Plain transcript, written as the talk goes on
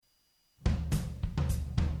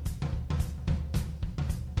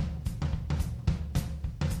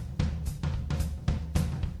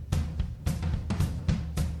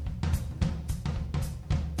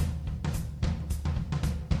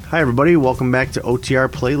Hi everybody, welcome back to OTR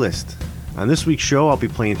Playlist. On this week's show, I'll be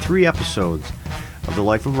playing 3 episodes of The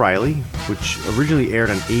Life of Riley, which originally aired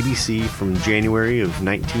on ABC from January of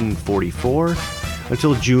 1944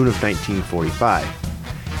 until June of 1945.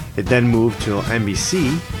 It then moved to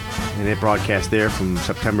NBC, and it broadcast there from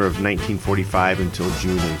September of 1945 until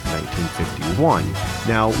June of 1951.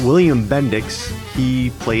 Now, William Bendix, he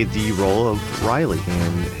played the role of Riley,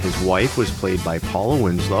 and his wife was played by Paula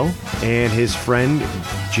Winslow, and his friend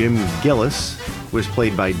Jim Gillis was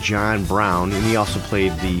played by John Brown, and he also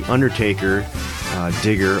played the Undertaker,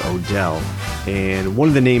 Digger Odell. And one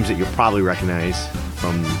of the names that you'll probably recognize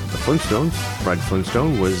from the Flintstones, Fred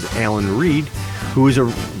Flintstone, was Alan Reed, who was a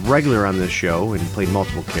regular on this show and played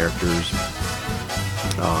multiple characters,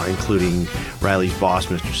 including Riley's boss,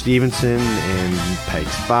 Mr. Stevenson, and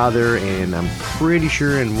Peg's father, and I'm pretty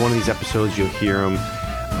sure in one of these episodes you'll hear him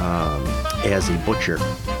as a butcher.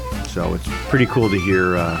 So it's pretty cool to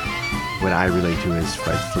hear what I relate to as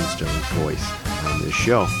Fred Flintstone's voice on this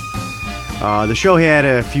show. The show had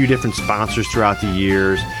a few different sponsors throughout the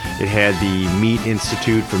years. It had the Meat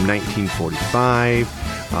Institute from 1945.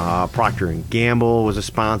 Procter & Gamble was a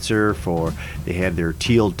sponsor for, they had their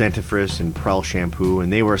Teal dentifrice and Prel shampoo,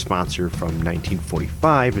 and they were a sponsor from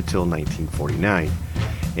 1945 until 1949.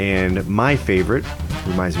 And my favorite,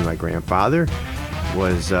 reminds me of my grandfather,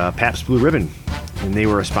 was Pabst Blue Ribbon, and they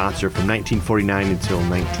were a sponsor from 1949 until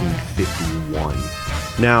 1951.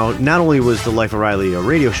 Now, not only was The Life of Riley a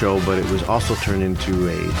radio show, but it was also turned into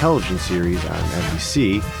a television series on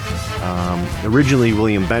NBC. Originally,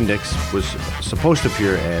 William Bendix was supposed to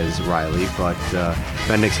appear as Riley, but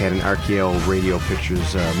Bendix had an RKO Radio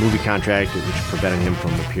Pictures movie contract, which prevented him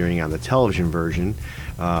from appearing on the television version.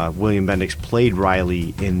 William Bendix played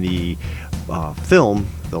Riley in the film,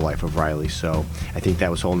 The Life of Riley, so I think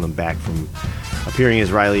that was holding them back from appearing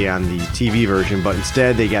as Riley on the TV version, but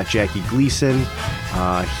instead they got Jackie Gleason.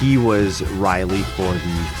 He was Riley for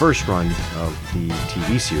the first run of the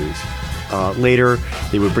TV series. Later,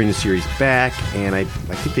 they would bring the series back, and I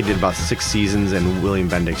think they did about 6 seasons, and William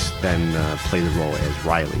Bendix then played the role as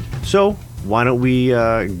Riley. So, why don't we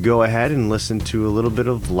go ahead and listen to a little bit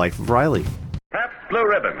of Life of Riley. Pabst Blue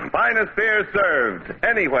Ribbon, finest beer served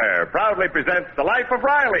anywhere, proudly presents The Life of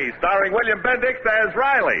Riley, starring William Bendix as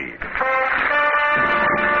Riley.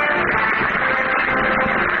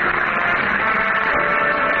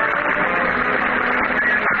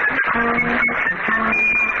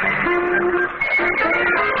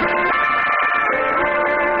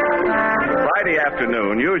 Friday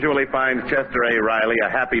afternoon usually finds Chester A. Riley a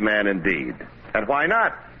happy man indeed. And why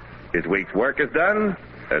not? His week's work is done.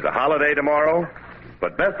 There's a holiday tomorrow.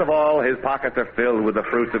 But best of all, his pockets are filled with the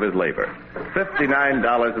fruits of his labor.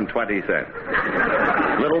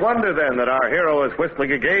 $59.20. Little wonder, then, that our hero is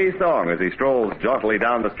whistling a gay song as he strolls jauntily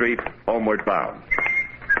down the street, homeward bound.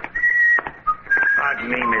 Pardon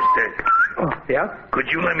me, mister. Oh, yeah?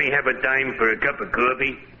 Could you let me have a dime for a cup of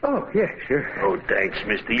coffee? Oh, yeah, sure. Oh, thanks,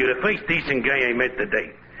 mister. You're the first decent guy I met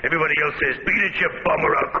today. Everybody else says, beat it, you bum,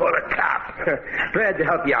 or I'll call a cop. Glad to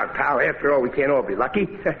help you out, pal. After all, we can't all be lucky.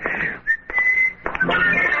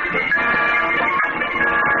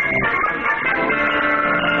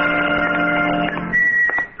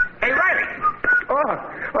 Hey, Riley.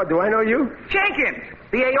 Oh, do I know you? Jenkins,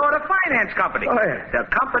 the Aorta Finance Company. Oh, yeah. The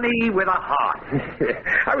company with a heart.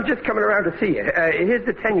 I was just coming around to see you. Here's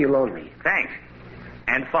the 10 you loaned me. Thanks.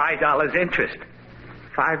 And $5 interest.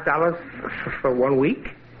 $5 for 1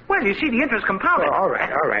 week? Well, you see, the interest compounded. Oh, all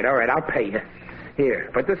right. I'll pay you. Here,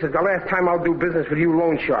 but this is the last time I'll do business with you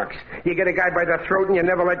loan sharks. You get a guy by the throat and you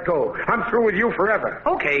never let go. I'm through with you forever.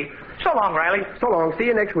 Okay. So long, Riley. So long. See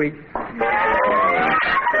you next week.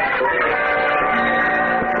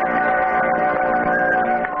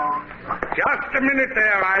 Just a minute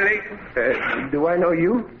there, Riley. Do I know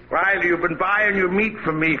you? Riley, you've been buying your meat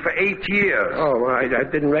from me for 8 years. Oh, well, I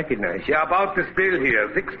didn't recognize you. You're about this bill here,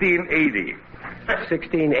 $16.80.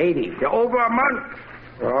 $16.80. Over a month.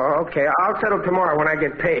 Oh, okay. I'll settle tomorrow when I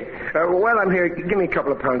get paid. While I'm here, give me a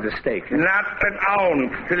couple of pounds of steak. Not an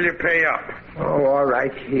ounce till you pay up. Oh, all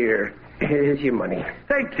right. Here. Here's your money.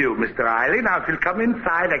 Thank you, Mr. Riley. Now, if you'll come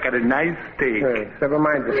inside, I got a nice steak. Never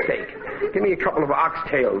mind the steak. Give me a couple of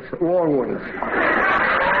oxtails, long ones.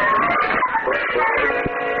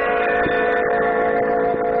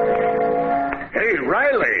 Hey,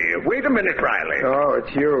 Riley. Wait a minute, Riley. Oh,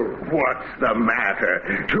 it's you. What's the matter?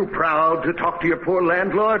 Too proud to talk to your poor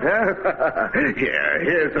landlord, huh?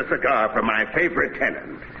 Here's a cigar for my favorite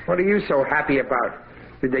tenant. What are you so happy about?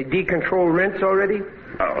 Did they decontrol rents already?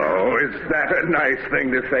 Oh, is that a nice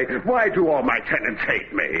thing to say? Why do all my tenants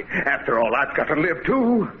hate me? After all, I've got to live,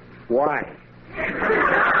 too. Why?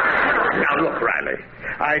 Now, look, Riley.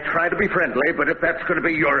 I try to be friendly, but if that's going to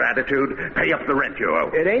be your attitude, pay up the rent you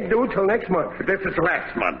owe. It ain't due till next month. This is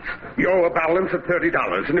last month. You owe a balance of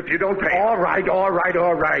 $30, and if you don't pay... All right.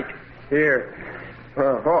 Here.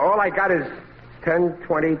 All I got is 10,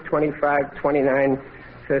 20, 25, 29,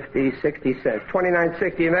 50, 60 cents.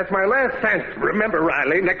 29.60, and that's my last cent. Remember,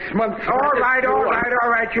 Riley, next month... All right.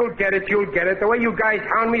 You'll get it. The way you guys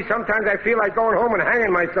hound me, sometimes I feel like going home and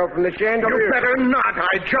hanging myself from the chandelier. You better not.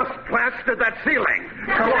 I just plastered that ceiling.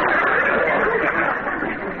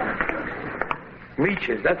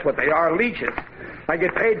 Leeches, that's what they are, leeches. I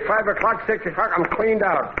get paid 5 o'clock, 6 o'clock, I'm cleaned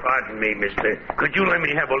out. Pardon me, mister. Could you let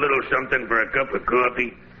me have a little something for a cup of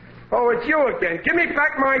coffee? Oh, it's you again. Give me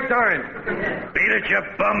back my dime. Beat it, you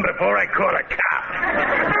bum, before I call a cop.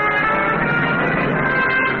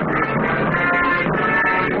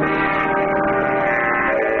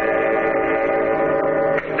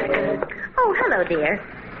 Oh, hello, dear.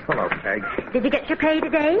 Hello, Peg. Did you get your pay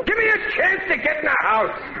today? Give me a chance to get in the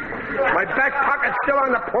house. My back pocket's still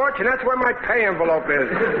on the porch, and that's where my pay envelope is.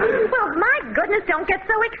 Well, my goodness, don't get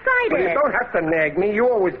so excited. Well, you don't have to nag me. You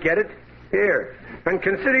always get it. Here. And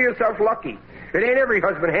consider yourself lucky. It ain't every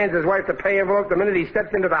husband hands his wife the pay envelope the minute he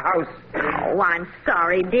steps into the house. Oh, I'm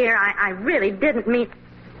sorry, dear. I really didn't mean...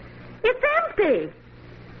 It's empty.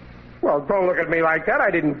 Well, don't look at me like that. I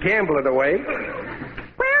didn't gamble it away.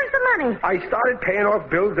 Where's the money? I started paying off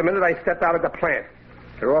bills the minute I stepped out of the plant.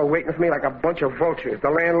 They're all waiting for me like a bunch of vultures.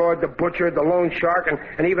 The landlord, the butcher, the loan shark,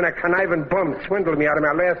 and even a conniving bum swindled me out of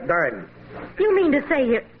my last dime. You mean to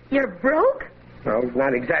say you're broke? No,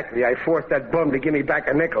 not exactly. I forced that bum to give me back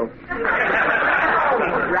a nickel. Oh,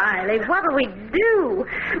 Riley, what'll we do?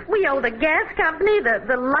 We owe the gas company,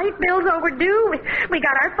 the light bill's overdue. We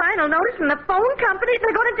got our final notice from the phone company.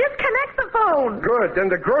 They're going to disconnect the phone. Good. Then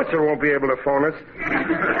the grocer won't be able to phone us.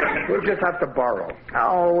 We'll just have to borrow.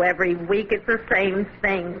 Oh, every week it's the same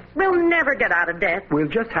thing. We'll never get out of debt. We'll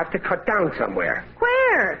just have to cut down somewhere.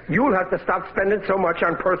 Where? You'll have to stop spending so much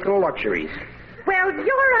on personal luxuries. Well, you're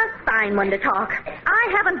a fine one to talk. I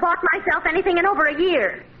haven't bought myself anything in over a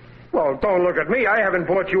year. Well, don't look at me. I haven't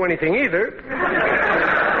bought you anything either.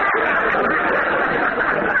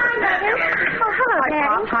 Oh, hello,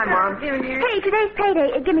 Daddy. Hi, Mom. Hey, today's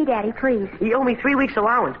payday. Give me Daddy, please. You owe me 3 weeks'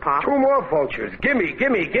 allowance, Pop. 2 more vultures.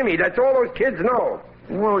 Gimme. That's all those kids know.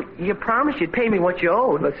 Well, you promised you'd pay me what you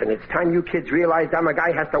owed. Listen, it's time you kids realized I'm a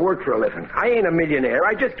guy who has to work for a living. I ain't a millionaire.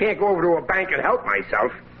 I just can't go over to a bank and help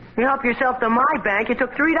myself. You help yourself to my bank. You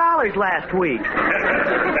took $3 last week.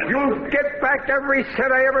 You'll get back every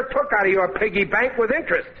cent I ever took out of your piggy bank with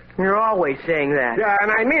interest. You're always saying that. Yeah,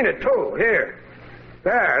 and I mean it, too. Here.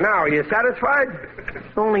 There, now, are you satisfied?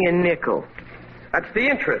 It's only a nickel. That's the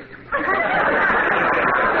interest.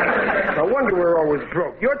 No wonder we're always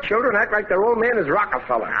broke. Your children act like their old man is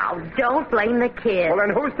Rockefeller. Oh, don't blame the kid. Well, then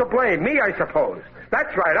who's to blame? Me, I suppose.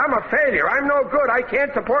 That's right. I'm a failure. I'm no good. I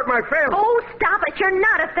can't support my family. Oh, stop it. You're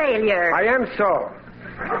not a failure. I am so.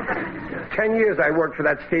 10 years I worked for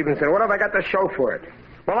that Stevenson. What have I got to show for it?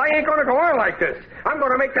 Well, I ain't going to go on like this. I'm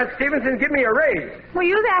going to make that Stevenson give me a raise. Well,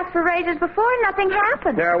 you've asked for raises before and nothing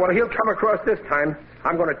happened. Yeah, well, he'll come across this time.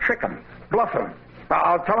 I'm going to trick him, bluff him.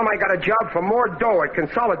 I'll tell him I got a job for more dough at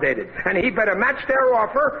Consolidated, and he better match their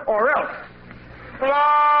offer or else.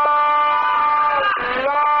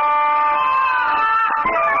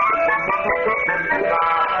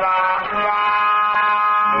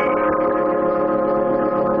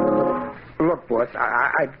 Look, boss,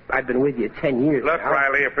 I've been with you 10 years. Look, now.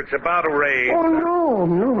 Riley, if it's about a raise... Oh,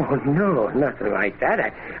 no, nothing like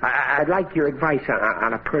that. I'd like your advice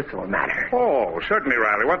on a personal matter. Oh, certainly,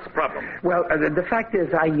 Riley. What's the problem? Well, the fact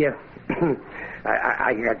is, I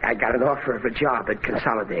got an offer of a job at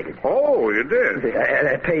Consolidated. Oh, you did?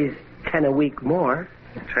 It pays 10 a week more.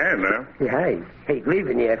 10, huh? Yeah, I hate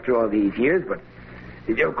leaving you after all these years, but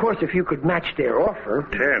of course, if you could match their offer.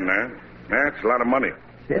 10, huh? That's a lot of money.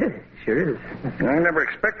 Yeah, sure is. I never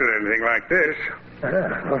expected anything like this.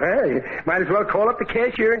 Well, hey, might as well call up the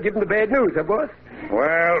cashier and give him the bad news, huh, boss?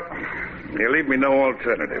 Well, you leave me no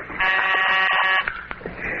alternative.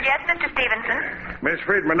 Yes, Mr. Stevenson? Miss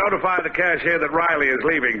Friedman, notify the cashier that Riley is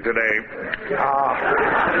leaving today. Oh,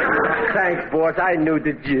 thanks, boss. I knew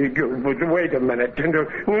that you... Wait a minute.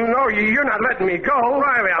 No, you're not letting me go.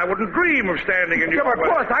 Riley, I wouldn't dream of standing in your Of way.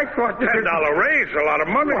 course, I thought... $10 raise, a lot of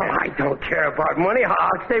money. Well, I don't care about money.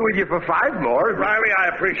 I'll stay with you for 5 more. Riley,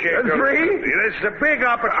 I appreciate your... 3? This is a big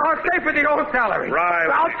opportunity. I'll stay for the old salary.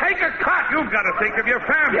 Riley. I'll take a cut. You've got to think of your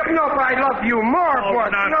family. No, but I love you more,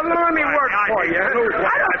 boss. Let me work for you. I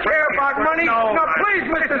don't care about money. No, please,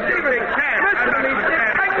 Mr. Stevenson. Listen to me.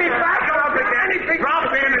 Take me back. I'll do anything.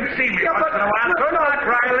 Drop in and see me Yeah, once but in a while. good luck,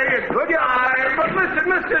 Riley. Good luck. But listen,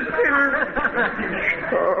 Mr. Stevens.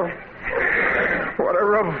 Oh, what a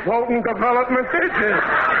revolting development this is.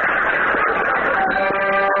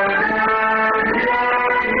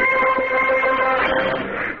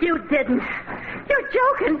 You didn't. You're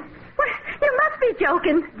joking. What? You must be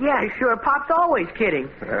joking. Yeah, sure. Pop's always kidding.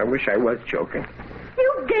 I wish I was joking.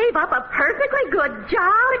 You gave up a perfectly good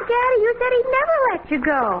job. But, Daddy, you said he'd never let you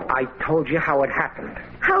go. I told you how it happened.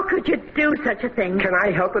 How could you do such a thing? Can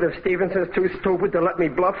I help it if Stevenson's too stupid to let me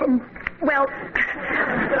bluff him? Well,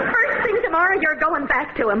 first thing tomorrow, you're going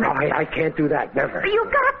back to him. Oh, I can't do that, never.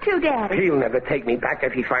 You've got to, Daddy. He'll never take me back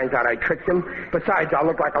if he finds out I tricked him. Besides, I'll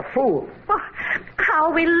look like a fool. Well,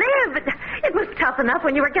 how we live. It was tough enough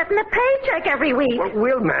when you were getting a paycheck every week. Well,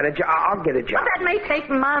 we'll manage. I'll get a job. But that may take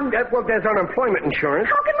months. Well, there's unemployment insurance.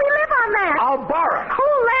 How can we live on that? I'll borrow. Who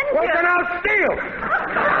lends Well, you? then I'll steal.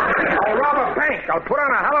 I'll rob a bank. I'll put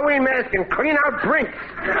on a Halloween mask and clean out drinks.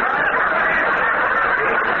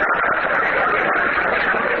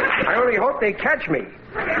 I only hope they catch me.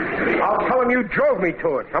 I'll tell them you drove me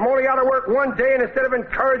to it. I'm only out of work one day, and instead of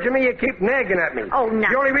encouraging me, you keep nagging at me. Oh, no.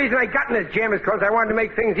 The only reason I got in this jam is because I wanted to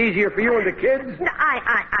make things easier for you and the kids. No,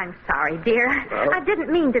 I'm sorry, dear. Well? I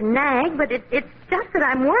didn't mean to nag, but it's just that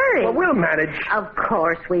I'm worried. Well, we'll manage. Of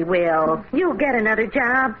course we will. You'll get another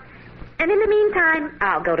job. And in the meantime,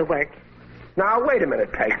 I'll go to work. Now, wait a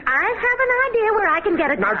minute, Peg. I have an idea where I can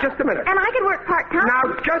get a Now, job. just a minute. And I can work part-time. Now,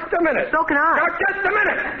 just a minute. So can I. Now, just a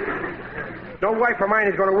minute. No wife of mine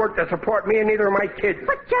is going to work to support me, and neither are my kids.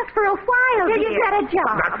 But just for a while, till you get a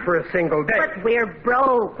job. Not for a single day. But we're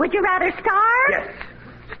broke. Would you rather starve? Yes.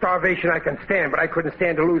 Starvation I can stand, but I couldn't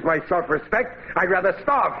stand to lose my self-respect. I'd rather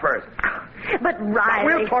starve first. But Now,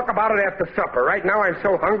 Riley... we'll talk about it after supper. Right now, I'm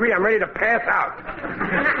so hungry, I'm ready to pass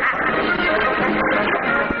out.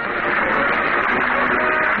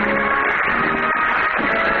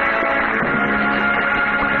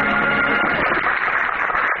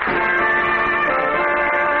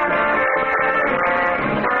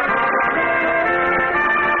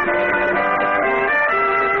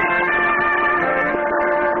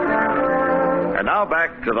 And now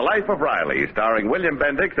back to The Life of Riley, starring William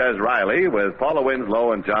Bendix as Riley with Paula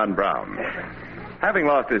Winslow and John Brown. Having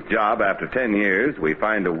lost his job after 10 years, we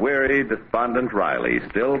find a weary, despondent Riley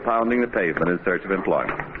still pounding the pavement in search of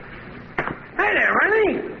employment. Hey there,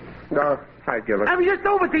 Riley. No, hi, Gilbert. I was just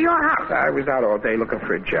over to your house. I was out all day looking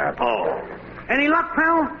for a job. Oh. Any luck,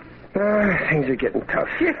 pal? Things are getting tough.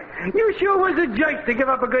 You sure was a jerk to give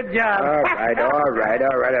up a good job. All right. I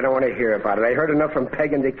don't want to hear about it. I heard enough from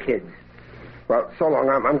Peg and the kids. Well, so long.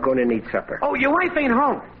 I'm going to need supper. Oh, your wife ain't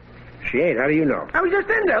home. She ain't. How do you know? I was just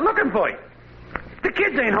in there looking for you. The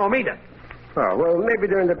kids ain't home either. Oh, well, maybe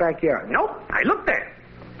they're in the backyard. Nope, I looked there.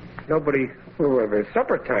 Nobody. Well, it's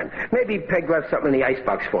supper time. Maybe Peg left something in the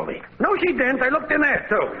icebox for me. No, she didn't. I looked in there,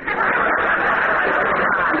 too.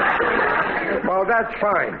 Well, that's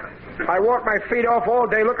fine. I walked my feet off all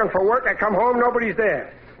day looking for work. I come home, nobody's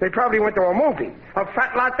there. They probably went to a movie. A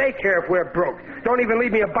fat lot they care if we're broke. Don't even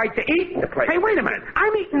leave me a bite to eat in the place. Hey, wait a minute.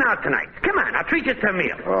 I'm eating out tonight. Come on, I'll treat you to a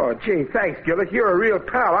meal. Oh, gee, thanks, Gillis. You're a real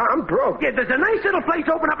pal. I'm broke. Yeah, there's a nice little place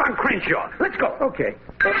open up on Crenshaw. Let's go. Okay.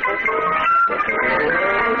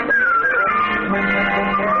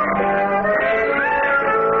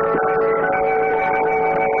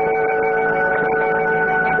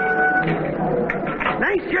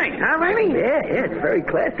 Nice joint, huh, Riley? Yeah, it's very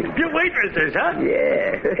classy. Your waitresses, huh?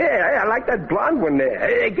 Yeah, I like that blonde one there.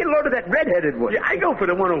 Hey, get a load of that red-headed one. Yeah, I go for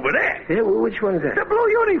the one over there. Yeah, well, which one's that? The blue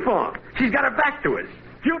uniform. She's got her back to us.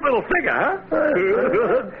 Cute little figure, huh?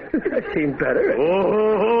 That seemed better.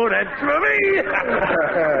 Oh, that's for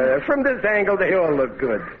me. From this angle, they all look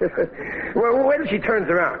good. Well, wait till she turns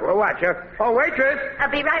around. Well, watch, huh? Oh, waitress!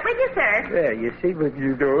 I'll be right with you, sir. There, you see what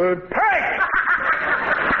you do. Peg!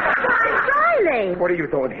 Why, Riley? What are you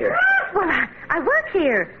doing here? Well, I work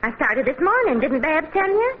here. I started this morning. Didn't Babs tell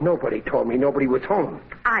you? Nobody told me nobody was home.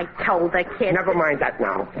 I told the kid. Never mind that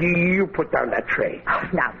now. You put down that tray. Oh,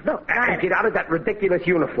 now, look, And Riley. get out of that ridiculous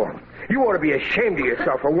uniform. You ought to be ashamed of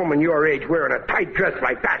yourself, a woman your age wearing a tight dress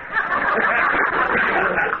like that.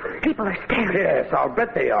 People are staring. Yes, I'll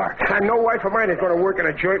bet they are. And no wife of mine is going to work in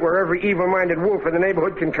a joint where every evil-minded wolf in the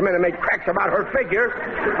neighborhood can come in and make cracks about her figure.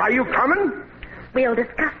 Are you coming? We'll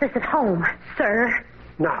discuss this at home, sir.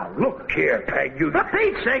 Now, look here, Peg. You... For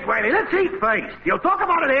Pete's sake, Riley, let's eat first. You'll talk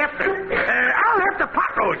about it after. I'll have the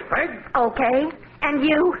pot roast, Peg. Okay. And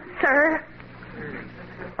you, sir?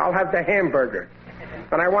 I'll have the hamburger.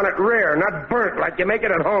 And I want it rare, not burnt like you make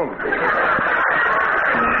it at home.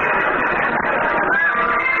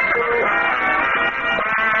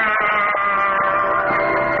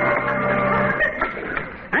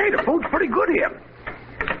 Food's pretty good here.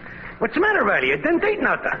 What's the matter, Riley? You didn't eat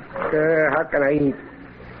nothing. How can I eat?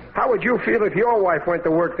 How would you feel if your wife went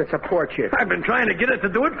to work to support you? I've been trying to get her to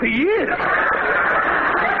do it for years.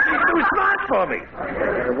 She's too smart for me.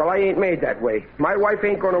 Well, I ain't made that way. My wife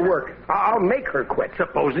ain't going to work. I'll make her quit.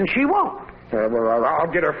 Supposing she won't. Well,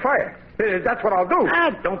 I'll get her fired. That's what I'll do.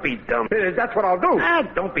 Don't be dumb. That's what I'll do.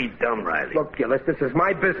 Don't be dumb, Riley. Look, Gillis, this is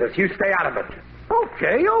my business. You stay out of it.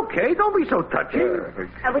 Okay. Don't be so touchy.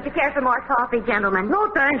 Would you care for more coffee, gentlemen?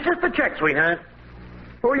 No thanks. Just a check, sweetheart.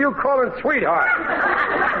 Who are you calling sweetheart?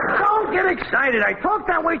 Don't get excited. I talk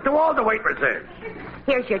that way to all the waitresses.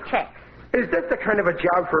 Here's your check. Is this the kind of a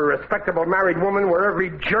job for a respectable married woman where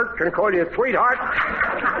every jerk can call you a sweetheart?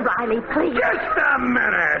 Riley, please. Just a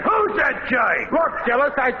minute. Who's that joke? Look,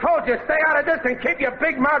 Gillis, I told you, stay out of this and keep your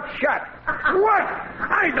big mouth shut. What?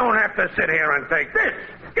 I don't have to sit here and take this.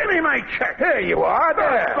 Give me my check. There you are.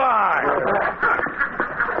 There. Fine.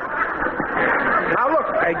 Now, look,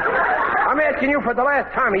 Peg, I'm asking you for the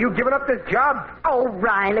last time. Are you giving up this job? Oh,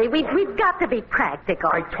 Riley, we've got to be practical.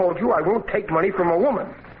 I told you I won't take money from a woman.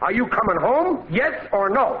 Are you coming home? Yes or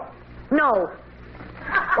no? No.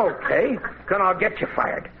 Okay, then I'll get you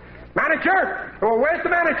fired. Manager? Oh, where's the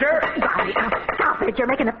manager? Riley, stop it. You're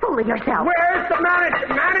making a fool of yourself. Where's the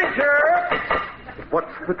manager?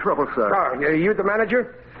 What's the trouble, sir? Oh, are you the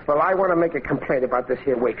manager? Well, I want to make a complaint about this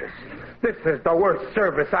here waitress. This is the worst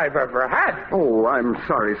service I've ever had. Oh, I'm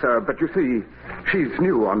sorry, sir, but you see, she's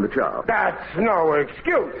new on the job. That's no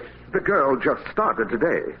excuse. The girl just started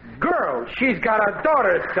today. Girl, she's got a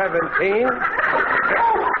daughter, 17.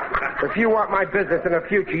 If you want my business in the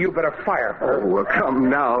future, you better fire her. Oh, well, come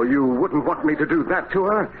now. You wouldn't want me to do that to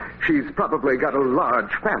her? She's probably got a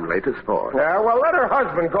large family to support. Yeah, well, let her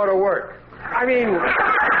husband go to work. I mean...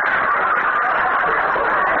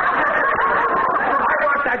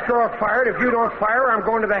 That girl fired. If you don't fire her, I'm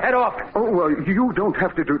going to the head office. Oh, well, you don't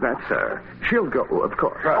have to do that, sir. She'll go, of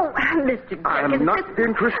course. Oh, Mr. Jenkins... I'm not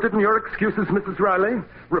interested in your excuses, Mrs. Riley.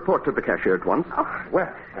 Report to the cashier at once. Oh, well,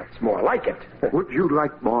 that's more like it. Would you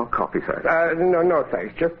like more coffee, sir? No,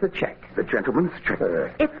 thanks. Just the check. The gentleman's check.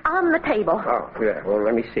 It's on the table. Oh, yeah. Well,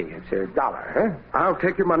 let me see. It's $1, huh? I'll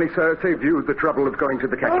take your money, sir. Save you the trouble of going to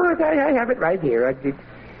the cashier. Oh, I have it right here.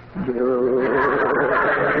 You can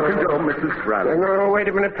go, Mrs. Riley. No, wait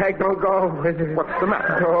a minute, Peg. Don't go. What's the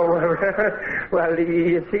matter? Oh, well,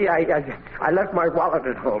 you see, I left my wallet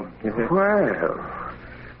at home.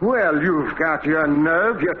 Well, you've got your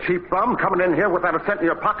nerve, you cheap bum, coming in here without a cent in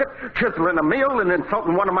your pocket, chiseling a meal and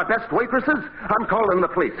insulting one of my best waitresses. I'm calling the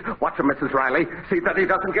police. Watch him, Mrs. Riley. See that he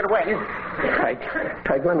doesn't get away.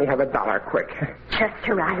 Peg, let me have $1 quick.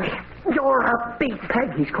 Chester Riley, you're a beast.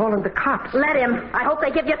 Peg, he's calling the cops. Let him. I hope they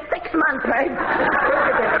give you 6 months. Peg,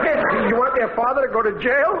 you want their father to go to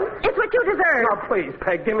jail? It's what you deserve. Oh, please,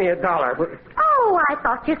 Peg, give me $1. Oh, I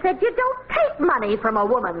thought you said you don't take money from a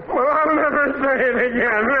woman. Well, I'll never say it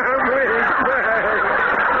again. Please,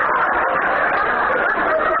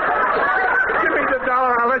 give me the $1.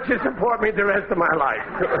 I'll let you support me the rest of my life.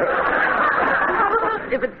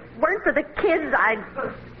 If it weren't for the kids, I'd...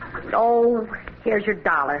 Oh, here's your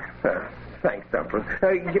 $1. Thanks, Dumpling.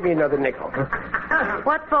 Give me another nickel.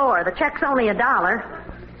 What for? The check's only $1.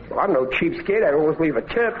 Well, I'm no cheapskate. I always leave a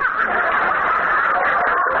tip.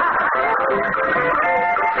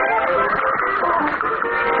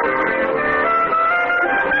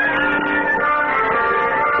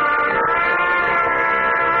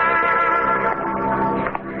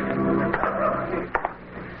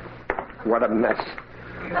 What a mess.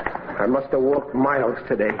 I must have walked miles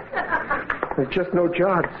today. There's just no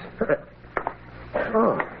jobs.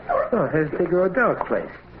 Oh, here's Digger Odell's place.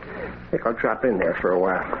 I think I'll drop in there for a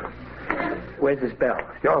while. Where's his bell?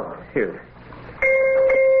 Oh, here.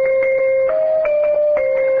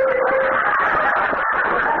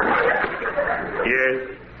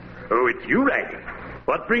 Yes. Oh, it's you, Riley.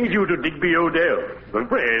 What brings you to Digby Odell, the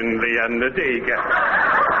friendly undertaker?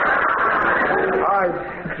 I'm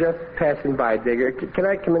just passing by, Digger. Can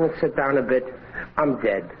I come in and sit down a bit? I'm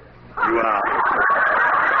dead. You are.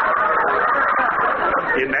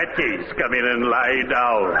 In that case, come in and lie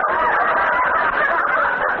down.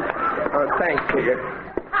 Oh, thanks, Digger.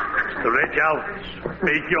 Stretch out.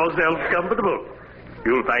 Make yourself comfortable.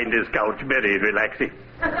 You'll find this couch very relaxing.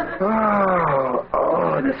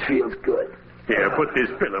 Oh, this feels good. Here, put this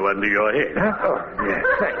pillow under your head. Huh? Oh, yeah,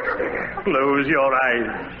 thanks, Digger. Close your eyes.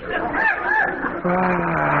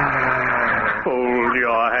 Hold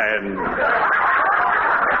your hand.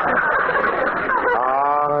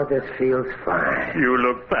 Oh, this feels fine. You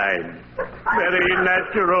look fine. Very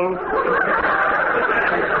natural.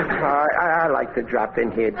 I like to drop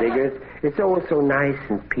in here, Digger. It's always so nice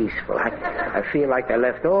and peaceful. I feel like I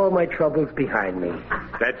left all my troubles behind me.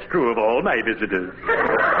 That's true of all my visitors.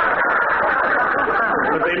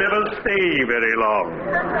 But they never stay very long.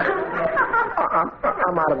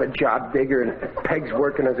 I'm out of a job, Digger, and Peg's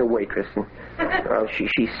working as a waitress. And,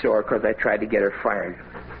 she's sore because I tried to get her fired.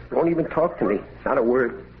 Won't even talk to me. Not a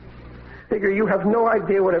word. Digger, you have no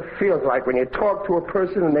idea what it feels like when you talk to a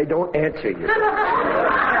person and they don't answer you.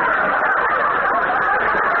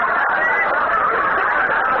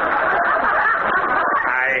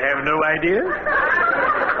 I have no idea.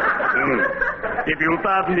 If you'll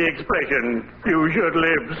pardon the expression, you should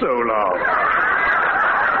live so long.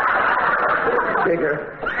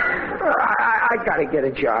 Digger, I gotta get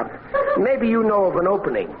a job. Maybe you know of an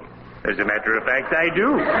opening. As a matter of fact, I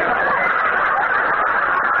do.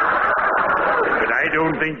 But I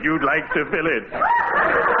don't think you'd like to fill it.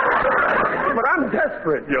 But I'm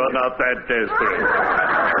desperate. You're not that desperate.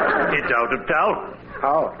 It's out of town.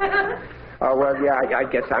 Oh, well, yeah, I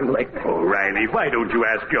guess I'm late. Oh, Riley, why don't you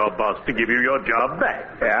ask your boss to give you your job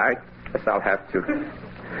back? Yeah, I guess I'll have to.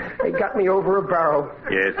 They got me over a barrel.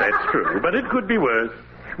 Yes, that's true, but it could be worse.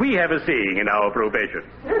 We have a saying in our profession.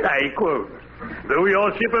 I quote, "Though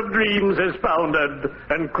your ship of dreams has foundered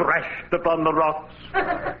and crashed upon the rocks,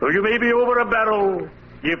 though you may be over a barrel,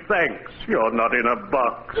 give thanks you're not in a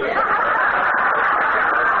box."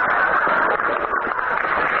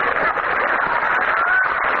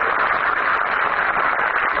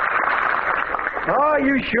 Oh,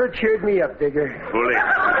 you sure cheered me up, Digger. Bully.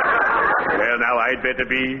 Well, now I'd better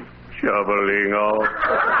be shoveling off.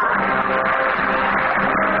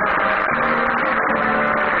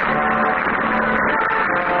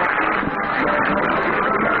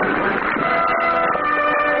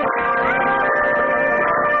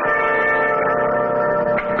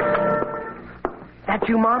 That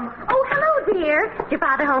you, Mom? Oh, hello, dear. Is your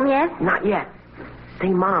father home yet? Not yet. Say,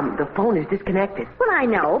 Mom, the phone is disconnected. Well, I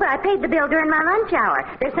know, but I paid the bill during my lunch hour.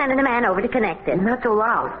 They're sending a man over to connect it. Not so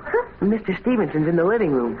loud. Huh? Mr. Stevenson's in the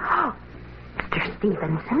living room. Mr.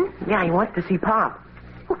 Stevenson? Yeah, he wants to see Pop.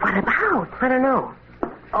 Well, what about? I don't know.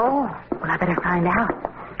 Oh, well, I better find out.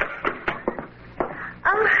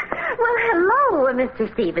 Well, hello, Mr.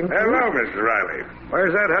 Stevenson. Hello, Mr. Riley.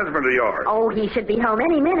 Where's that husband of yours? Oh, he should be home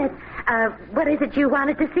any minute. What is it you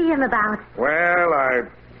wanted to see him about? Well, I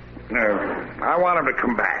want him to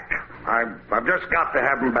come back. I've just got to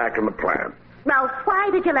have him back in the plant. Now, why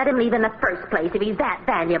did you let him leave in the first place if he's that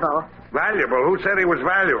valuable? Valuable? Who said he was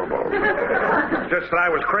valuable? It's just that I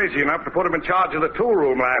was crazy enough to put him in charge of the tool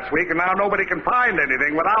room last week, and now nobody can find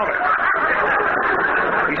anything without him.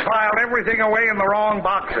 He's filed everything away in the wrong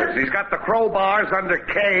boxes. He's got the crowbars under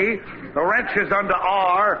K, the wrenches under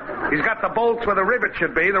R. He's got the bolts where the rivets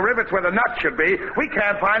should be, the rivets where the nuts should be. We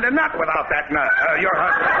can't find a nut without that nut. Your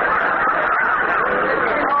husband.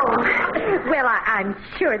 Well, I'm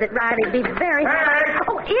sure that Riley'd be very happy.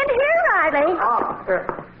 Oh, in here, Riley.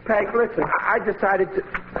 Peg, listen, I decided to...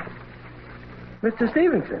 Mr.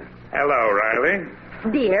 Stevenson. Hello, Riley.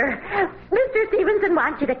 Dear, Mr. Stevenson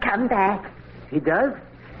wants you to come back. He does?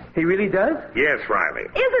 He really does? Yes, Riley.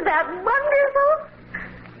 Isn't that wonderful?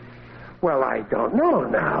 Well, I don't know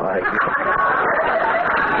now.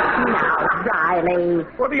 Now, Riley.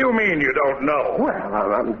 What do you mean you don't know?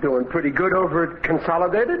 Well, I'm doing pretty good over at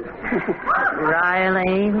Consolidated.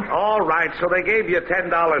 Riley. All right, so they gave you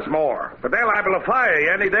 $10 more. But they're liable to fire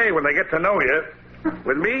you any day when they get to know you.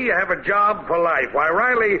 With me, you have a job for life. Why,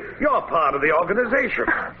 Riley, you're part of the organization.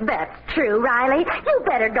 That's true, Riley. You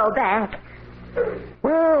better go back.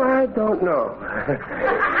 Well, I don't know.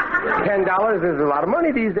 $10 is a lot of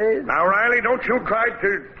money these days. Now, Riley, don't you try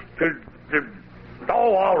to...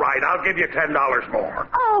 Oh, all right, I'll give you $10 more.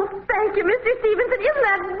 Oh, thank you, Mr. Stevenson. Isn't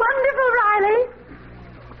that wonderful, Riley?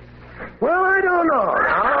 Well, I don't know.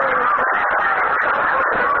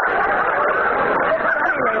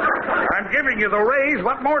 I'm giving you the raise.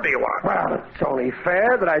 What more do you want? Well, it's only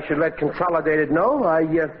fair that I should let Consolidated know.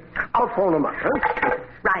 I'll phone them up, huh?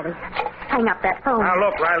 Riley, hang up that phone. Now,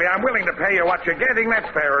 look, Riley, I'm willing to pay you what you're getting. That's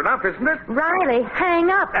fair enough, isn't it? Riley,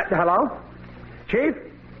 hang up. Hello? Chief?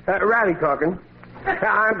 Riley talking.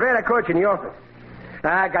 I'm glad I caught you in the office.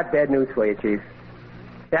 I got bad news for you, Chief.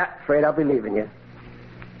 Yeah, afraid I'll be leaving you.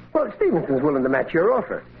 Well, Stevenson's willing to match your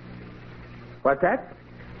offer. What's that?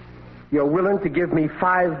 You're willing to give me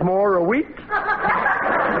 5 more a week?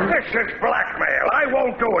 This is blackmail. I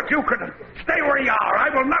won't do it. You can stay where you are. I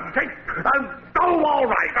will not take... all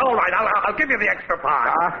right. I'll give you the extra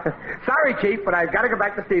 5. Sorry, Chief, but I've got to go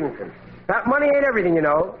back to Stevenson. That money ain't everything, you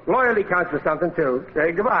know. Loyalty counts for something, too.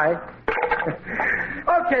 Goodbye.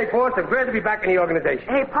 Okay, boss, I'm glad to be back in the organization.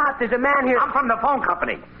 Hey, Pop, there's a man here. I'm from the phone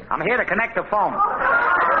company. I'm here to connect the phone.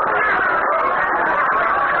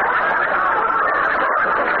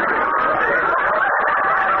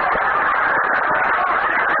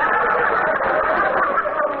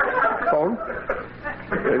 Phone?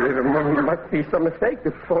 There must be some mistake.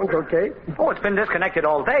 The phone's okay. Oh, it's been disconnected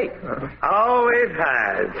all day. Always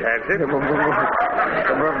has it?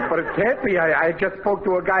 But it can't be. I just spoke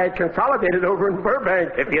to a guy at Consolidated over in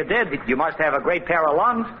Burbank. If you did, you must have a great pair of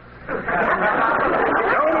lungs.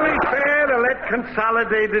 It's only fair to let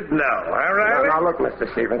Consolidated know, all right? Now, look, Mr.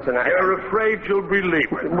 Stevenson, You're afraid you'll be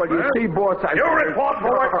leaving. Well, you see, boss, You report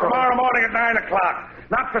for work tomorrow morning at 9 o'clock.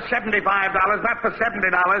 Not for $75, not for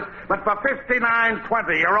 $70, but for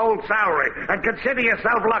 $59.20, your old salary. And consider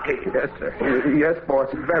yourself lucky. Yes, sir. Yes,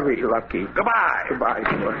 boss. Very lucky. Goodbye. Goodbye,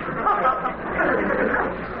 boss.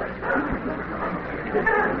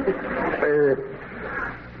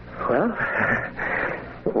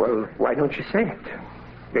 Well, why don't you say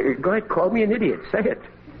it? Go ahead, call me an idiot. Say it.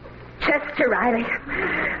 Chester Riley.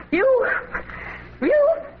 You.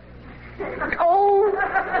 Oh,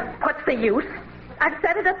 what's the use? I've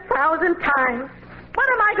said it 1,000 times. What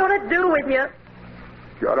am I going to do with you?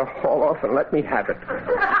 You ought to haul off and let me have it.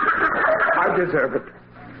 I deserve it.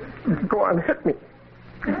 Go on, hit me.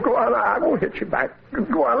 Go on, I won't hit you back.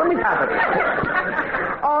 Go on, let me have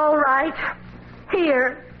it. All right.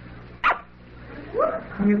 Here.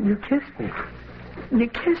 You kissed me. You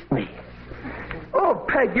kissed me. Oh,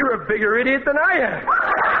 Peg, you're a bigger idiot than I am.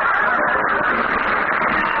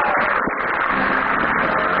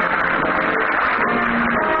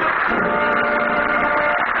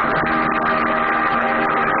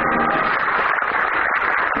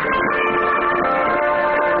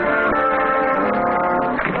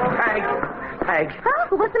 Huh?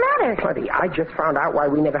 What's the matter? Buddy, I just found out why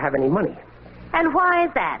we never have any money. And why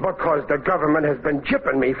is that? Because the government has been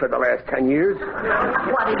gypping me for the last 10 years.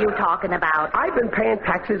 What are you talking about? I've been paying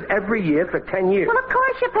taxes every year for 10 years. Well, of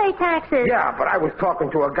course you pay taxes. Yeah, but I was talking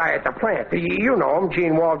to a guy at the plant. You know him,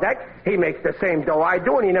 Gene Waldeck. He makes the same dough I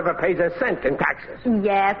do, and he never pays a cent in taxes.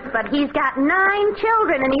 Yes, but he's got 9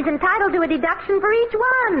 children, and he's entitled to a deduction for each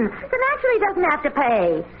one. So naturally he doesn't have to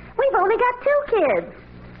pay. We've only got 2 kids.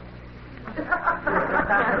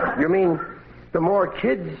 You mean the more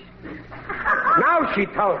kids? Now she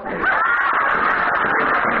tells me.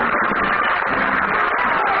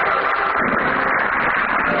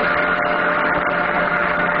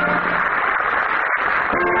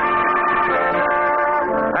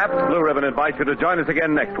 Pabst Blue Ribbon invites you to join us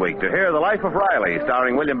again next week to hear The Life of Riley,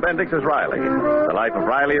 starring William Bendix as Riley. The Life of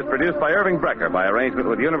Riley is produced by Irving Brecker by arrangement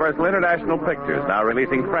with Universal International Pictures, now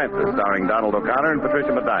releasing Francis, starring Donald O'Connor and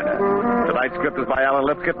Patricia Medina. Tonight's script is by Alan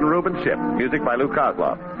Lipskett and Reuben Ship. Music by Lou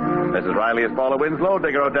Kozloff. Mrs. Riley is Paula Winslow.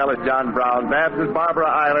 Digger Odell is John Brown. Babs is Barbara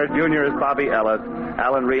Eiler. Junior is Bobby Ellis.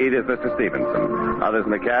 Alan Reed is Mr. Stevenson. Others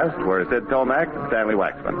in the cast were Sid Tomac and Stanley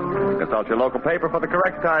Waxman. Consult your local paper for the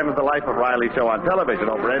correct time of The Life of Riley show on television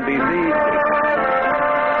over NBC.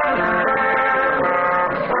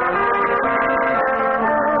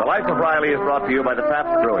 The Life of Riley is brought to you by the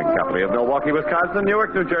Pabst Brewing Company of Milwaukee, Wisconsin,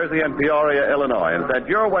 Newark, New Jersey, and Peoria, Illinois, and sent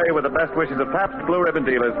your way with the best wishes of Pabst Blue Ribbon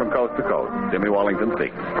dealers from coast to coast. Jimmy Wallington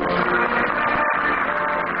speaks.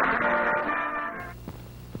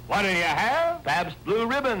 What do you have? Pabst Blue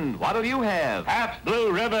Ribbon. What'll you have? Pabst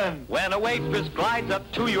Blue Ribbon. When a waitress glides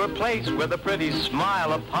up to your place with a pretty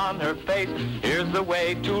smile upon her face, here's the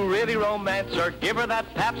way to really romance her. Give her that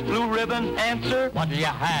Pabst Blue Ribbon answer. What'll you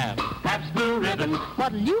have? Pabst Blue Ribbon.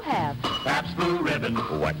 What'll you have? Pabst Blue Ribbon.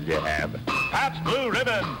 What'll you have? Pabst Blue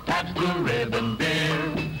Ribbon. Pabst Blue Ribbon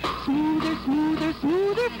beer. Smoother, smoother,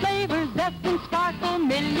 smoother flavor. Zest and sparkle,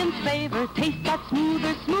 millions favor. Taste that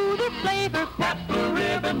smoother, smoother flavor. Pabst Blue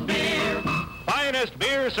Ribbon beer. Finest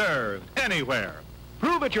beer served anywhere.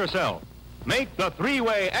 Prove it yourself. Make the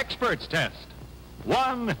 3-way experts test.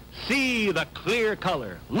 1, see the clear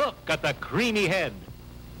color. Look at the creamy head.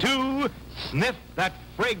 2, sniff that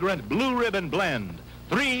fragrant Blue Ribbon blend.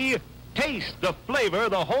 3, taste the flavor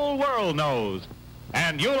the whole world knows.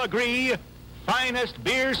 And you'll agree, finest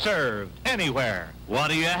beer served anywhere. What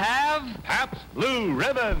do you have? Pabst Blue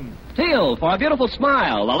Ribbon. Teal for a beautiful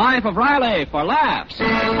smile. The Life of Riley for laughs.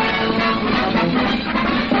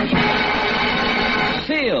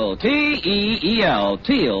 Teal, T-E-E-L,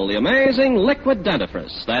 Teal, the amazing liquid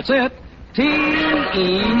dentifrice. That's it, T-E-E-L.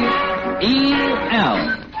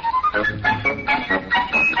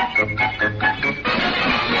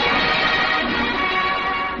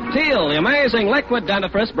 Teal, the amazing liquid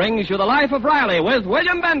dentifrice, brings you The Life of Riley with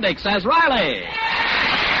William Bendix as Riley.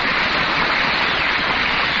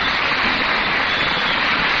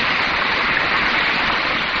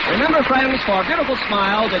 Remember, friends, for beautiful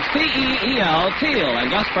smiles, it's T-E-E-L, Teal.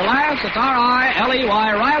 And just for laughs, it's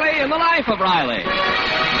R-I-L-E-Y, Riley in the life of Riley.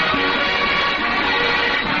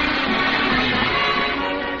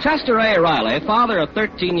 Chester A. Riley, father of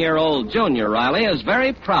 13-year-old Junior Riley, is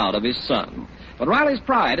very proud of his son. But Riley's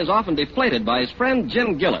pride is often deflated by his friend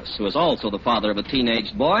Jim Gillis, who is also the father of a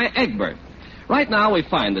teenage boy, Egbert. Right now, we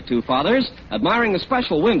find the two fathers admiring a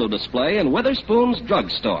special window display in Witherspoon's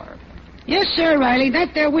drugstore. Yes, sir, Riley.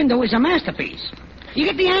 That there window is a masterpiece. You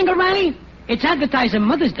get the angle, Riley? It's advertising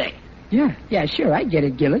Mother's Day. Yeah, sure, I get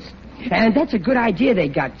it, Gillis. And that's a good idea they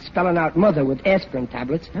got, spelling out mother with aspirin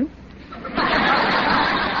tablets, huh?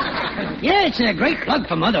 Yeah, it's a great plug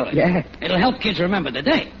for motherhood. Yeah. It'll help kids remember the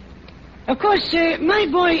day. Of course, my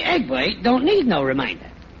boy Egbert don't need no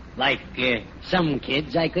reminder. Like some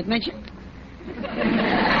kids I could mention.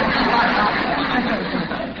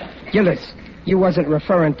 Gillis, you wasn't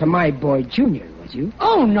referring to my boy Junior, was you?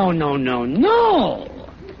 Oh, no.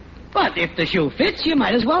 But if the shoe fits, you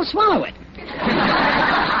might as well swallow it.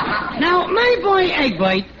 Now, my boy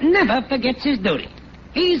Egbert never forgets his duty.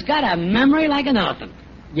 He's got a memory like an elephant.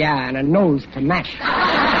 Yeah, and a nose to match.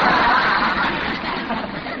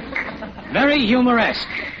 Very humoresque.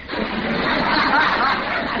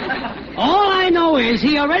 All I know is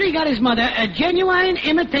he already got his mother a genuine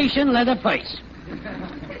imitation leather purse.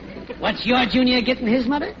 What's your Junior getting his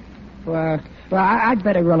mother? Well, I'd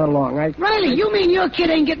better run along. Riley, you mean your kid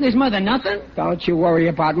ain't getting his mother nothing? Don't you worry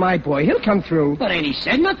about my boy. He'll come through. But ain't he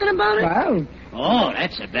said nothing about it? Well... Oh,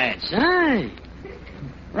 that's a bad sign.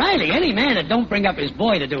 Riley, any man that don't bring up his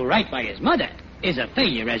boy to do right by his mother is a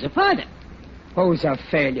failure as a father. Who's a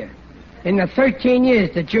failure? In the 13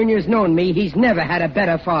 years that Junior's known me, he's never had a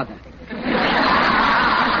better father.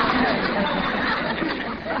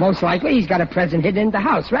 Most likely he's got a present hidden in the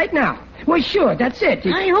house right now. Well, sure, that's it.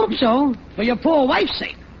 I hope so, for your poor wife's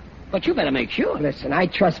sake. But you better make sure. Listen, I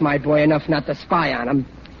trust my boy enough not to spy on him.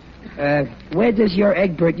 Where does your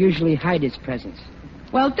Egbert usually hide his presents?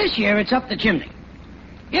 Well, this year it's up the chimney.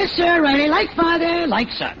 Yes, sir, Riley, like father, like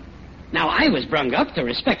son. Now, I was brung up to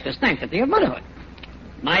respect the sanctity of motherhood.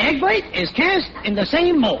 My Egbert is cast in the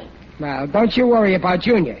same mold. Well, don't you worry about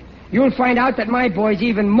Junior. You'll find out that my boy's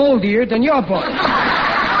even moldier than your boy.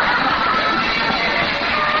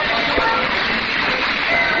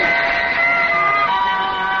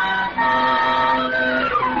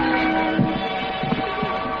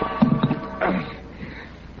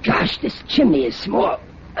 Gosh, this chimney is small.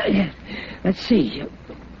 Let's see.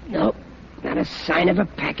 Nope, not a sign of a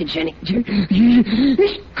package.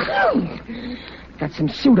 Got some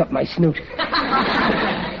soot up my snoot.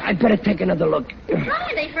 I'd better take another look.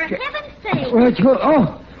 Riley, for heaven's sake.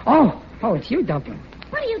 Oh, it's you, Dumpling.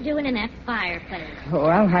 What are you doing in that fireplace? Well,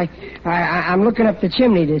 I'm looking up the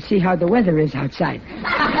chimney to see how the weather is outside.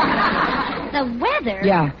 The weather?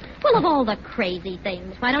 Yeah. Well, of all the crazy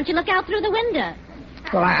things, why don't you look out through the window?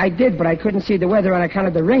 Well, I did, but I couldn't see the weather on account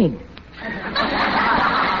of the rain.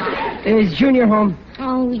 Is Junior home?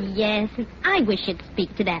 Oh, yes. I wish you'd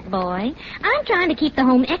speak to that boy. I'm trying to keep the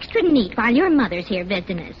home extra neat while your mother's here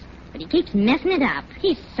visiting us. But he keeps messing it up.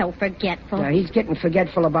 He's so forgetful. Yeah, he's getting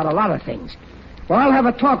forgetful about a lot of things. Well, I'll have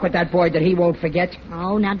a talk with that boy that he won't forget.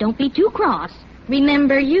 Oh, now don't be too cross.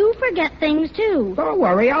 Remember, you forget things, too. Don't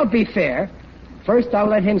worry, I'll be fair. First, I'll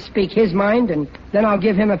let him speak his mind, and then I'll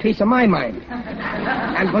give him a piece of my mind.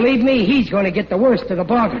 And believe me, he's going to get the worst of the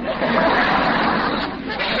bargain.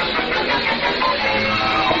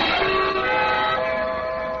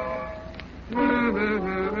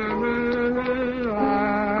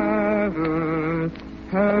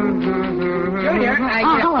 Junior,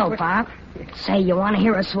 hello, Pop. Say, you want to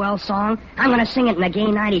hear a swell song? I'm going to sing it in the gay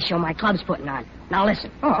nighty show my club's putting on. Now listen.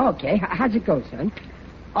 Oh, okay. How's it go, son?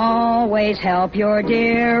 Always help your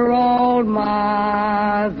dear old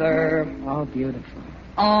mother. Oh, beautiful.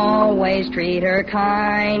 Always treat her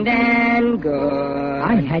kind and good.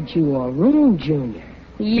 I had you all wrong, Junior.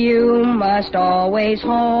 You must always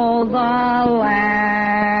hold the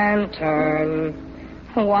lantern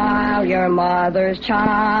while your mother's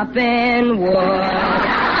chopping wood.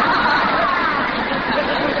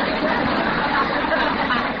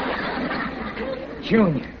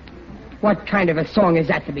 Junior, what kind of a song is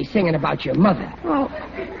that to be singing about your mother?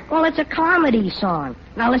 Well, it's a comedy song.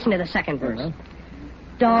 Now listen to the second verse.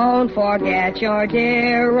 Don't forget your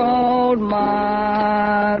dear old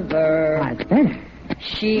mother. That's better.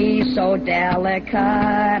 She's so delicate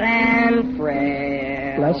and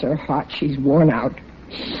frail. Bless her heart, she's worn out.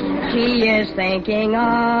 She is thinking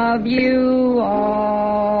of you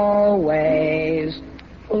always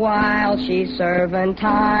while she's serving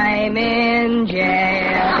time in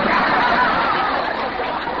jail.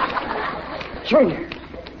 Junior,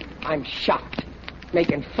 I'm shocked.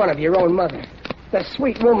 Making fun of your own mother. The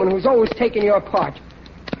sweet woman who's always taken your part.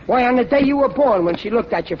 Why, on the day you were born, when she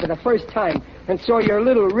looked at you for the first time and saw your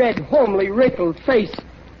little red, homely, wrinkled face,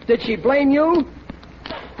 did she blame you?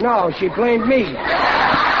 No, she blamed me.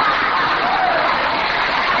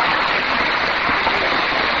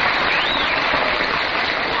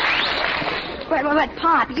 But,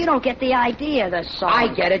 Pop, you don't get the idea of the song. I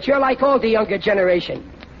get it. You're like all the younger generation.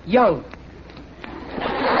 Young.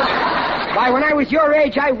 Why, when I was your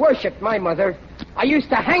age, I worshipped my mother. I used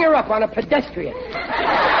to hang her up on a pedestrian.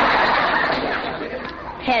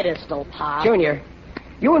 Pedestal, Pop. Junior,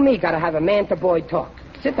 you and me got to have a man-to-boy talk.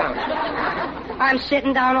 Sit down. I'm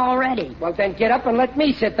sitting down already. Well, then get up and let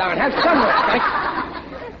me sit down. Have some respect.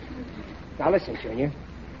 Now, listen, Junior.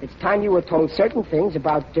 It's time you were told certain things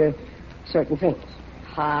about, certain things.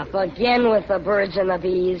 Pop, again with the birds and the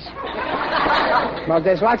bees. Well,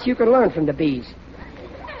 there's lots you can learn from the bees.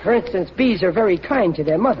 For instance, bees are very kind to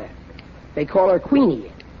their mother. They call her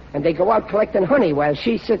Queenie, and they go out collecting honey while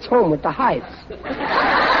she sits home with the hives.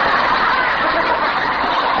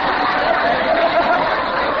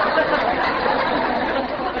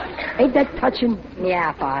 Ain't that touching?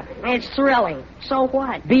 Yeah, Pop. It's thrilling. So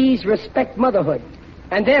what? Bees respect motherhood,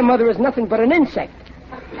 and their mother is nothing but an insect.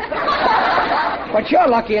 But you're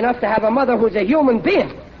lucky enough to have a mother who's a human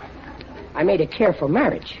being. I made a careful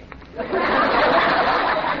marriage.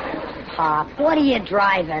 Pop, what are you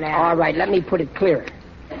driving at? All right, let me put it clearer.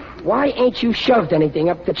 Why ain't you shoved anything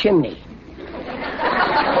up the chimney?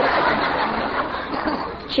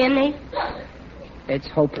 Chimney? It's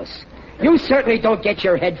hopeless. You certainly don't get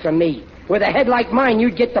your head from me. With a head like mine,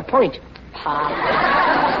 you'd get the point. Pop,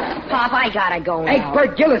 I gotta go now.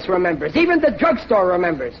 Egbert Gillis remembers. Even the drugstore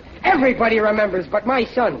remembers. Everybody remembers but my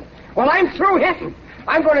son. Well, I'm through hitting.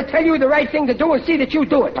 I'm going to tell you the right thing to do and see that you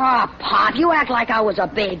do it. Oh, Pop, you act like I was a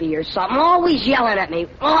baby or something, always yelling at me.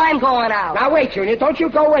 Well, I'm going out. Now, wait, Junior. Don't you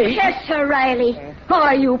go away. Chester Riley,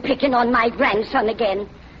 are you picking on my grandson again?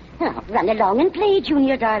 Oh, run along and play,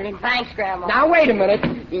 Junior, darling. Thanks, Grandma. Now, wait a minute.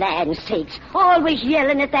 Land's sakes, always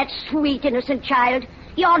yelling at that sweet, innocent child.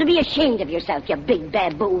 You ought to be ashamed of yourself, you big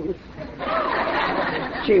baboon.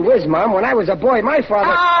 Gee whiz, Mom, when I was a boy, my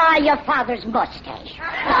father... Ah, your father's mustache.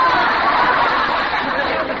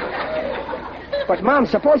 But, Mom,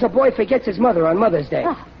 suppose a boy forgets his mother on Mother's Day.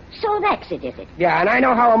 Oh, so that's it, is it? Yeah, and I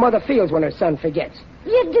know how a mother feels when her son forgets.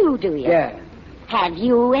 You do you? Yeah. Have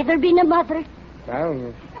you ever been a mother?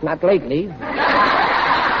 Well, not lately. Well,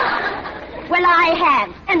 I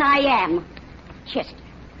have, and I am. Chester,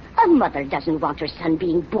 a mother doesn't want her son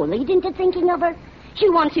being bullied into thinking of her. She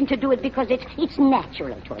wants him to do it because it's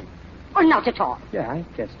natural to him. Or not at all. Yeah, I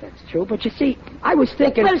guess that's true. But you see, I was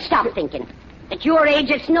thinking... Well, stop thinking. At your age,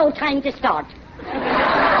 it's no time to start.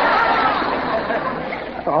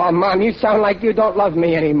 Oh, Mom, you sound like you don't love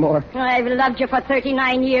me anymore. I've loved you for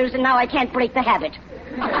 39 years, and now I can't break the habit.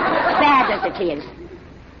 Bad as it is.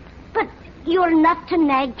 But you're not to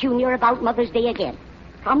nag Junior about Mother's Day again.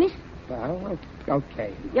 Promise? Well,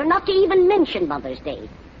 okay. You're not to even mention Mother's Day.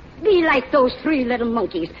 Be like those 3 little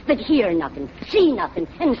monkeys that hear nothing, see nothing,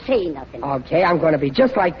 and say nothing. Okay, I'm going to be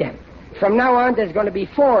just like them. From now on, there's going to be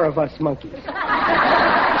 4 of us monkeys.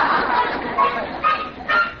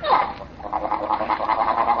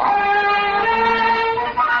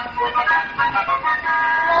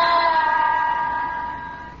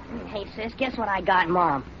 Hey, sis, guess what I got,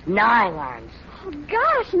 Mom? Nylons. Oh,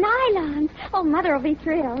 gosh, nylons. Oh, Mother will be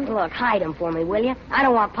thrilled. Look, hide them for me, will you? I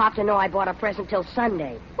don't want Pop to know I bought a present till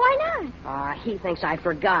Sunday. Why not? He thinks I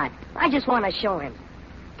forgot. I just want to show him.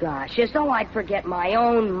 Gosh, as though I'd forget my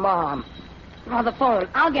own mom. Oh, the phone.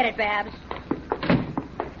 I'll get it, Babs.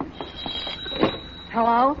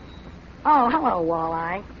 Hello? Oh, hello,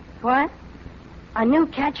 Walleye. What? A new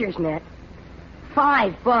catcher's mitt.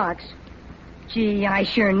 $5. Gee, I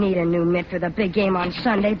sure need a new mitt for the big game on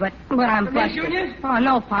Sunday, but I'm busted. Junior? Oh,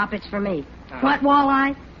 no, Pop, it's for me. What,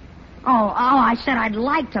 Walleye? Oh, I said I'd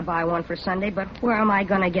like to buy one for Sunday, but where am I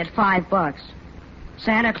going to get $5?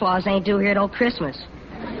 Santa Claus ain't due here till Christmas.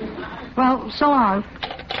 Well, so long.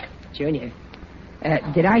 Junior,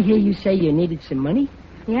 did I hear you say you needed some money?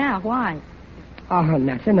 Yeah, why? Oh,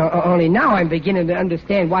 nothing. Only now I'm beginning to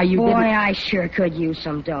understand why you Boy, didn't... I sure could use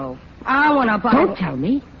some dough. I want to buy... Don't tell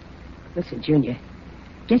me. Listen, Junior,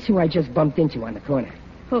 guess who I just bumped into on the corner?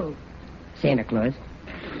 Who? Santa Claus.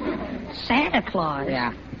 Santa Claus?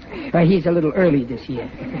 Yeah. But he's a little early this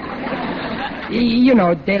year. You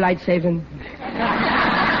know, daylight saving.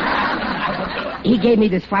 He gave me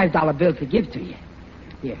this $5 bill to give to you.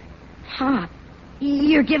 Here. Huh.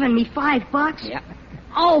 You're giving me $5? Yeah.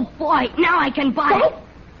 Oh, boy, now I can buy... Don't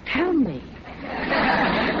tell me.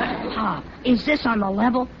 Pop, is this on the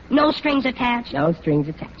level? No strings attached? No strings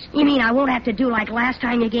attached. You mean I won't have to do like last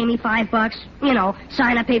time you gave me $5? You know,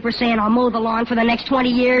 sign a paper saying I'll mow the lawn for the next 20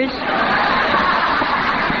 years?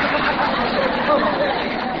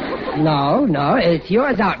 No, it's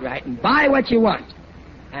yours outright, and buy what you want.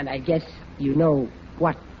 And I guess you know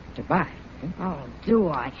what to buy. Oh, do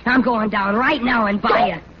I? I'm going down right now and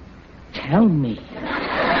buy it. Tell me.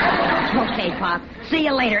 Okay, Pop. See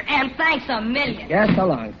you later, and thanks a million. Yes, so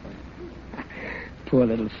long. Poor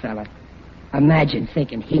little fella. Imagine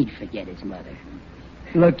thinking he'd forget his mother.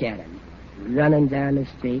 Look at him, running down the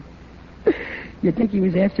street. You'd think he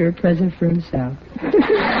was after a present for himself.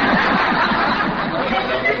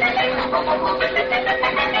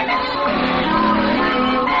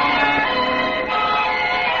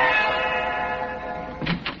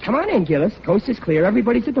 Come on in, Gillis. Coast is clear.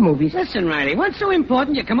 Everybody's at the movies. Listen, Riley, what's so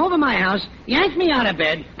important? You come over my house, yanked me out of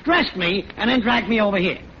bed, dressed me, and then dragged me over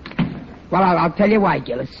here. Well, I'll tell you why,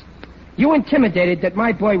 Gillis. You intimidated that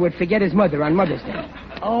my boy would forget his mother on Mother's Day.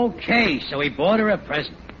 Okay, so he bought her a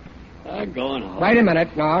present. I'm going home. Wait a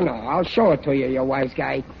minute. No. I'll show it to you, you wise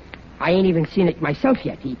guy. I ain't even seen it myself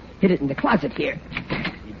yet. He hid it in the closet here.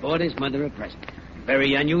 He bought his mother a present.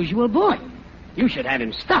 Very unusual boy. You should have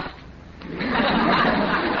him stuffed.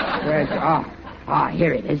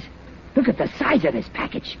 Here it is. Look at the size of this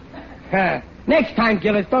package. Next time,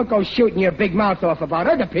 Gillis, don't go shooting your big mouth off about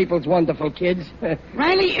other people's wonderful kids.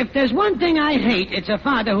 Riley, if there's one thing I hate, it's a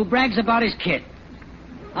father who brags about his kid.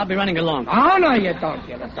 I'll be running along. Oh, no, you don't,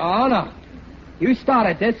 Gillis. Oh, no. You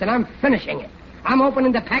started this, and I'm finishing it. I'm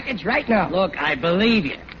opening the package right now. Look, I believe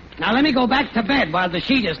you. Now let me go back to bed while the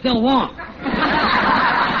sheet is still warm.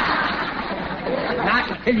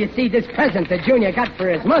 Not until you see this present that Junior got for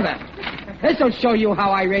his mother. This'll show you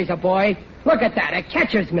how I raise a boy. Look at that, a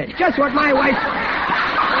catcher's mitt. Just what my wife...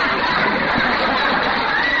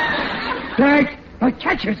 Right, a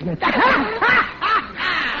catcher's mitt.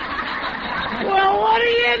 Well, what do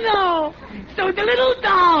you know? So the little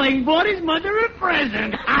darling bought his mother a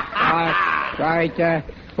present. Right,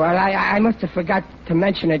 well, I must have forgot to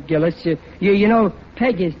mention it, Gillis. You know,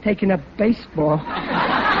 Peg is taking up baseball.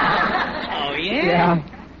 Oh, yeah? Yeah.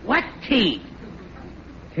 What team?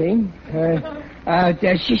 Team?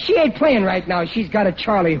 She ain't playing right now. She's got a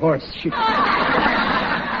Charlie horse.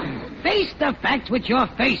 Face the facts with your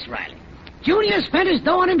face, Riley. Junior spent his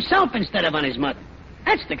dough on himself instead of on his mother.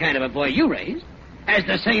 That's the kind of a boy you raised. As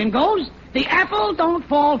the saying goes, the apple don't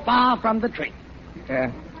fall far from the tree.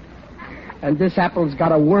 Yeah. And this apple's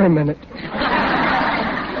got a worm in it.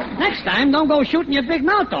 Next time, don't go shooting your big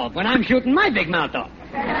mouth off when I'm shooting my big mouth off.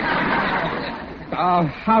 Oh,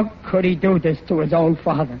 how could he do this to his own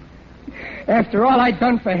father? After all I'd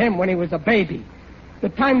done for him when he was a baby. The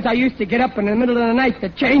times I used to get up in the middle of the night to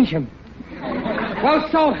change him. Well,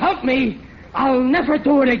 so help me, I'll never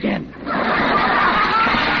do it again.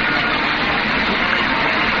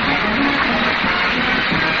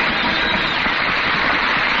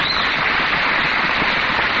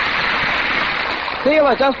 Teal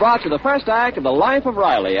has just brought you the first act of The Life of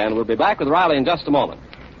Riley, and we'll be back with Riley in just a moment.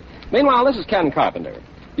 Meanwhile, this is Ken Carpenter.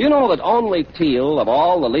 You know that only Teal, of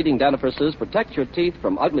all the leading dentifrices, protects your teeth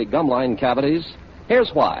from ugly gum line cavities?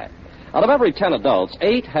 Here's why. Out of every 10 adults,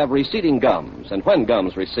 8 have receding gums, and when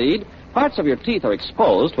gums recede, parts of your teeth are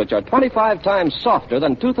exposed which are 25 times softer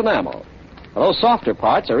than tooth enamel. Those softer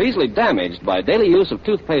parts are easily damaged by daily use of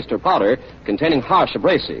toothpaste or powder containing harsh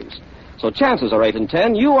abrasives. So chances are 8 in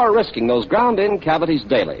 10 you are risking those ground-in cavities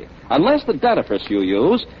daily, unless the dentifrice you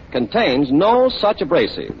use contains no such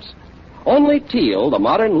abrasives. Only Teal, the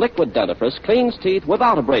modern liquid dentifrice, cleans teeth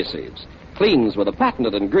without abrasives, cleans with a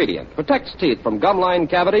patented ingredient, protects teeth from gum line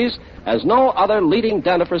cavities as no other leading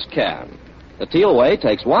dentifrice can. The Teal way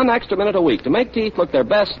takes 1 extra minute a week to make teeth look their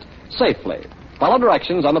best safely. Follow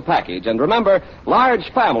directions on the package, and remember, large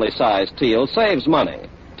family-sized Teal saves money.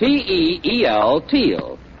 T-E-E-L,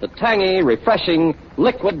 Teal, the tangy, refreshing,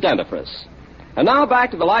 liquid dentifrice. And now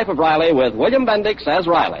back to The Life of Riley with William Bendix as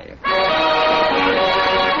Riley.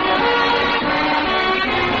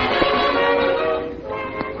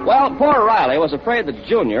 Well, poor Riley was afraid that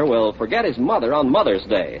Junior will forget his mother on Mother's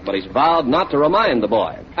Day, but he's vowed not to remind the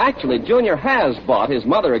boy. Actually, Junior has bought his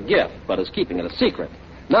mother a gift, but is keeping it a secret.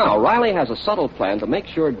 Now, Riley has a subtle plan to make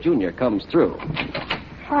sure Junior comes through.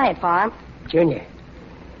 Hi, Pop. Junior,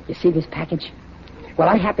 you see this package? Well,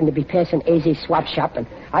 I happened to be passing AZ Swap Shop, and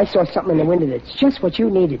I saw something in the window that's just what you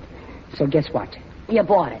needed. So guess what? You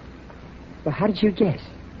bought it. Well, how did you guess?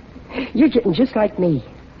 You're getting just like me,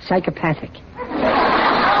 psychopathic.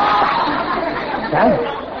 Well,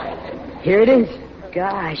 here it is.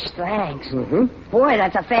 gosh, thanks. Mm-hmm. Boy,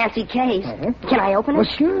 that's a fancy case. Can I open it? Well,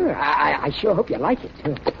 sure. I sure hope you like it,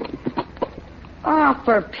 too. Oh,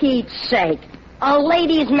 for Pete's sake. A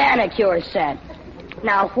ladies' manicure set.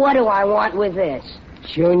 Now, what do I want with this?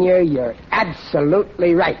 Junior, you're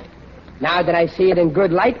absolutely right. Now that I see it in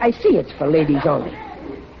good light, I see it's for ladies only.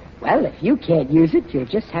 Well, if you can't use it, you'll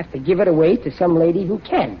just have to give it away to some lady who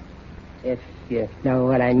can. If you know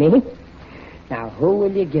what I mean. Now, who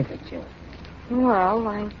will you give it to?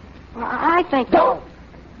 Well, I think... Don't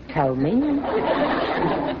tell me.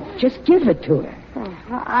 Just give it to her.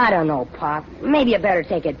 I don't know, Pop. Maybe you better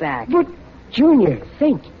take it back. But, Junior,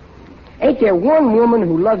 think. Ain't there one woman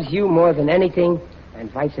who loves you more than anything,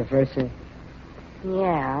 and vice versa?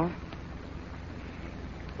 Yeah.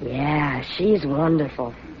 Yeah, she's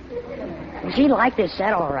wonderful. She'd like this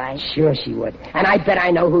set all right. Sure she would. And I bet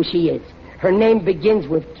I know who she is. Her name begins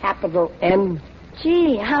with capital M.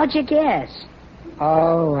 Gee, how'd you guess?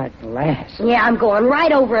 Oh, at last. Yeah, I'm going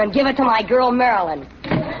right over and give it to my girl, Marilyn.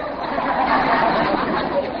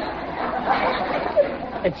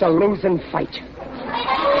 It's a losing fight.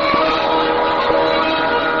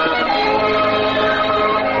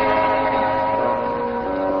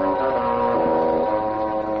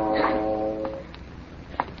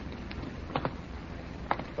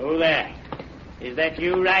 Who there? Is that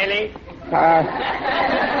you, Riley?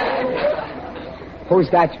 Who's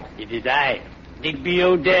that? It is I, Digby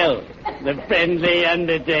Odell, the friendly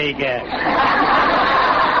undertaker.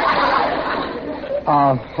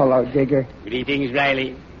 Oh, hello, Digger. Greetings,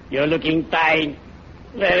 Riley. You're looking fine.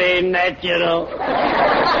 Very natural.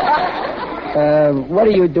 What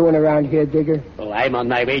are you doing around here, Digger? Oh, I'm on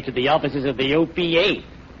my way to the offices of the OPA.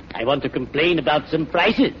 I want to complain about some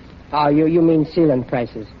prices. Oh, you mean ceiling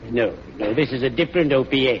prices? No, this is a different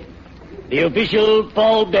OPA. The Official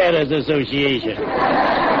Pallbearers Association.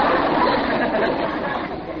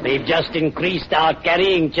 They've just increased our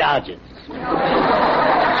carrying charges.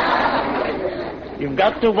 You've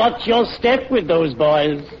got to watch your step with those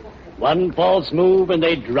boys. One false move and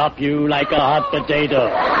they drop you like a hot potato.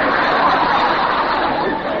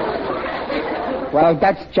 Well,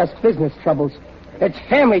 that's just business troubles. It's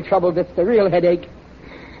family trouble that's the real headache.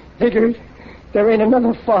 Digger, there ain't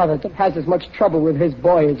another father that has as much trouble with his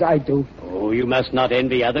boy as I do. Oh, you must not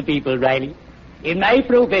envy other people, Riley. In my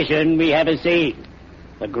profession, we have a saying.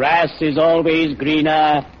 The grass is always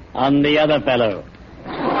greener on the other fellow.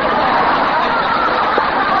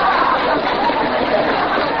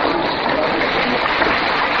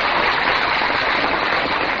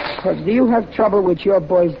 Do you have trouble with your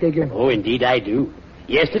boys, Digger? Oh, indeed I do.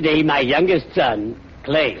 Yesterday, my youngest son,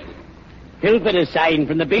 Clay, pilfered a sign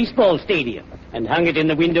from the baseball stadium and hung it in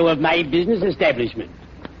the window of my business establishment.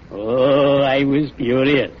 Oh, I was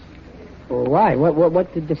furious. Oh, why?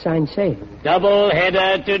 What did the sign say?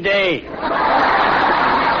 Double-header today.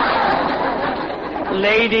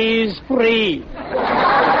 Ladies free.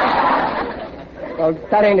 Well,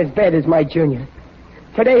 that ain't as bad as my junior.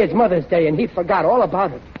 Today is Mother's Day, and he forgot all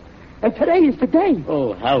about it. And today is the day.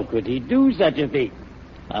 Oh, how could he do such a thing?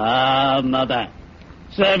 Ah, Mother.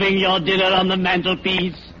 Serving your dinner on the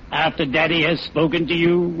mantelpiece after Daddy has spoken to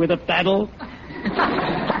you with a paddle?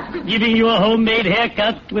 Giving you a homemade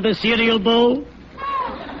haircut with a cereal bowl?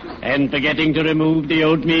 And forgetting to remove the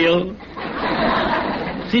oatmeal?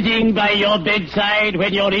 Sitting by your bedside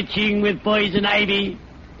when you're itching with poison ivy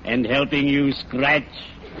and helping you scratch?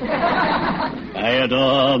 I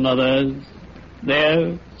adore mothers.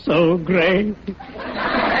 They're so great.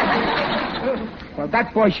 Well,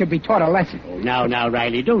 that boy should be taught a lesson. Oh, now,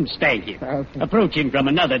 Riley, don't spank him. Okay. Approach him from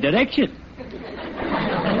another direction.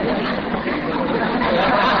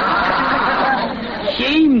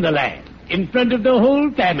 Shame the lad in front of the whole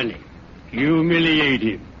family. Humiliate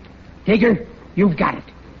him. Digger, you've got it.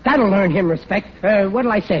 That'll learn him respect.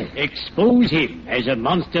 What'll I say? Expose him as a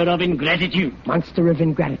monster of ingratitude. Monster of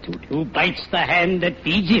ingratitude. Who bites the hand that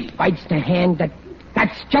feeds him. Bites the hand that...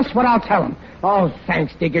 That's just what I'll tell him. Oh,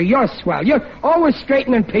 thanks, Digger. You're swell. You're always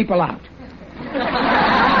straightening people out.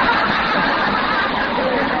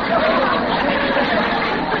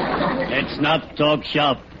 Let's not talk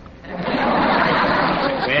shop.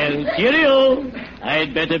 Well, cheerio.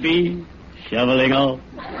 I'd better be shoveling off.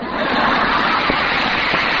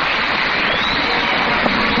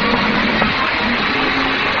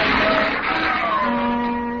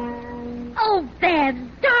 Oh, Babs,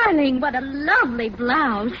 darling, what a lovely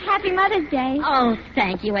blouse. Happy Mother's Day. Oh,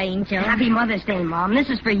 thank you, Angel. Happy Mother's Day, Mom. This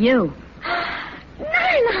is for you.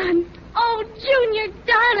 Nylon. Oh, Junior,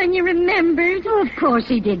 darling, you remembered. Oh, of course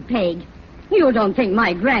he did, Peg. You don't think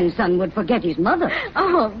my grandson would forget his mother?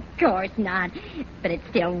 Oh, of course not. But it's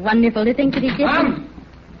still wonderful to think that he did. Mom,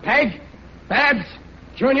 Peg, Babs,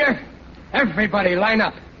 Junior, everybody line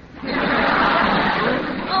up.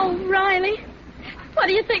 Oh, Riley. What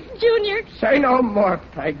do you think, Junior? Say no more,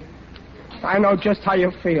 Peg. I know just how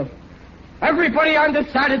you feel. Everybody on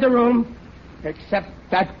this side of the room, except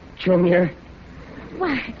that Junior.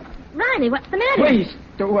 Why, Riley, what's the matter? Please,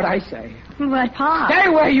 do what I say. What, Pa? Stay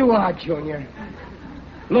where you are, Junior.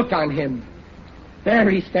 Look on him. There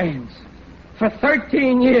he stands. For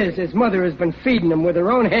 13 years, his mother has been feeding him with her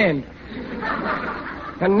own hand.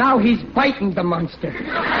 And now he's biting the monster.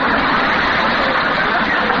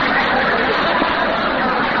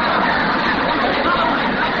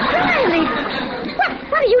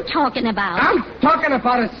 What are you talking about? I'm talking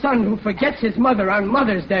about a son who forgets his mother on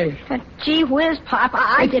Mother's Day. But gee whiz, Pop,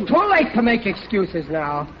 I didn't... It's too late to make excuses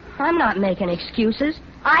now. I'm not making excuses.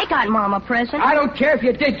 I got Mom a present. I don't care if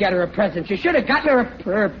you did get her a present. You should have gotten her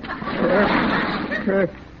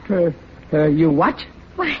you what?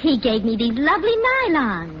 Why, he gave me these lovely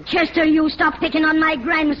nylons. Chester, you stop picking on my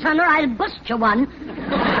grandson or I'll bust you one.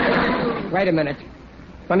 Wait a minute.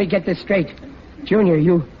 Let me get this straight. Junior,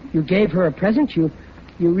 you gave her a present? You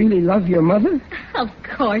really love your mother? Of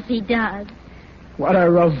course he does. What a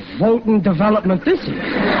revolting development this is.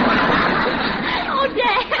 Oh,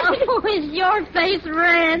 Dad. Oh, is your face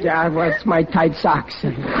red? Yeah, well, it's my tight socks.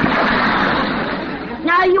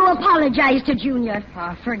 Now you apologize to Junior.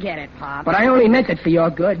 Oh, forget it, Pop. But I only meant it for your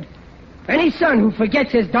good. Any son who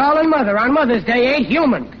forgets his darling mother on Mother's Day ain't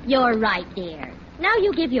human. You're right, dear. Now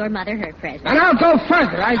you give your mother her present. And I'll go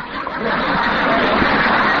further.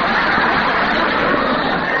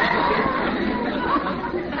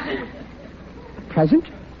 Present?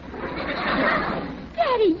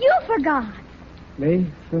 Daddy, you forgot. Me?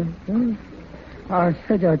 Oh,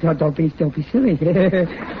 don't be silly.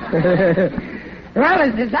 Well,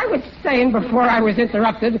 as I was saying before I was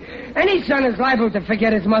interrupted, any son is liable to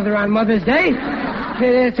forget his mother on Mother's Day.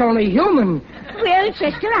 It's only human. Well,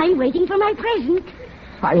 Chester, I'm waiting for my present.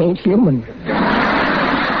 I ain't human.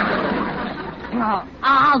 Oh,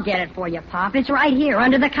 I'll get it for you, Pop. It's right here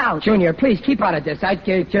under the couch. Junior, please keep out of this.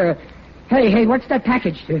 Hey, what's that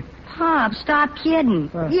package? Pop, stop kidding.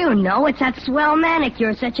 You know it's that swell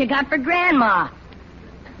manicure set you got for Grandma.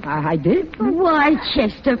 I did? Why,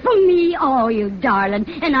 Chester, for me? Oh, you darling.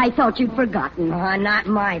 And I thought you'd forgotten. Not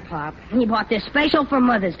my Pop. He bought this special for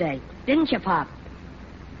Mother's Day. Didn't you, Pop?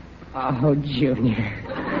 Oh, Junior.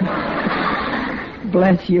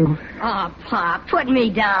 Bless you. Oh, Pop, put me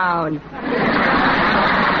down.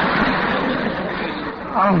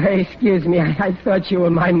 Oh, excuse me. I thought you were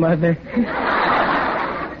my mother.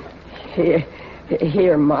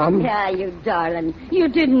 Here, Mom. Yeah, you darling. You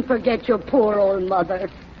didn't forget your poor old mother.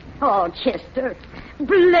 Oh, Chester,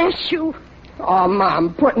 bless you. Oh,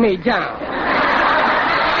 Mom, put me down.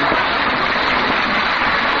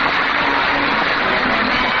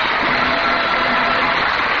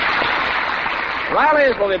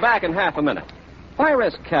 Riley's will be back in half a minute. Why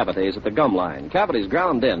risk cavities at the gum line? Cavities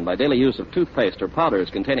ground in by daily use of toothpaste or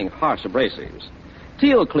powders containing harsh abrasives.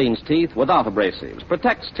 Teal cleans teeth without abrasives,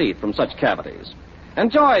 protects teeth from such cavities.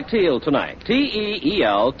 Enjoy Teal tonight.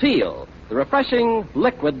 T-E-E-L, Teal, the refreshing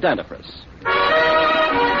liquid dentifrice.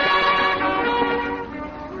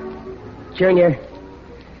 Junior,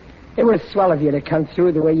 it was swell of you to come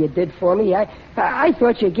through the way you did for me. I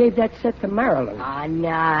thought you gave that set to Marilyn.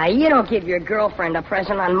 Nah, you don't give your girlfriend a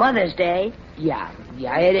present on Mother's Day. Yeah,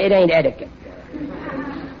 it ain't etiquette.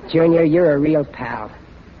 Junior, you're a real pal.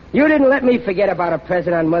 You didn't let me forget about a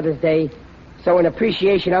present on Mother's Day, so in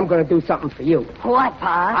appreciation, I'm going to do something for you. What,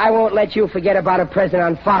 Pa? I won't let you forget about a present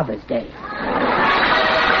on Father's Day.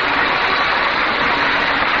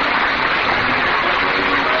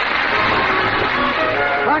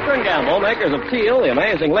 Procter & Gamble, makers of Teal, the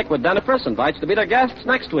amazing liquid dentifrice, invites you to be their guests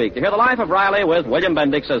next week to hear the life of Riley with William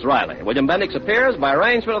Bendix as Riley. William Bendix appears by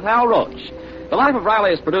arrangement with Hal Roach. The Life of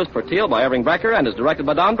Riley is produced for Teal by Irving Brecker and is directed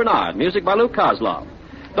by Don Bernard. Music by Lou Kozlov.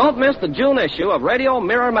 Don't miss the June issue of Radio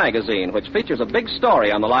Mirror Magazine, which features a big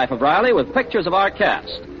story on the life of Riley with pictures of our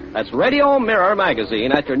cast. That's Radio Mirror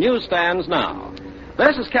Magazine at your newsstands now.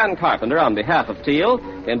 This is Ken Carpenter on behalf of Teal,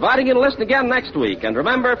 inviting you to listen again next week. And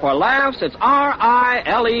remember, for laughs, it's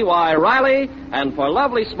R-I-L-E-Y, Riley, and for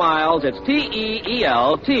lovely smiles, it's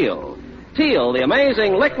T-E-E-L, Teal. Teal, the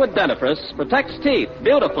amazing liquid dentifrice, protects teeth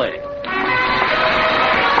beautifully.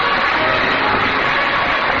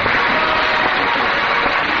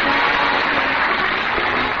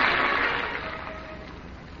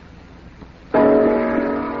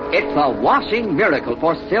 It's a washing miracle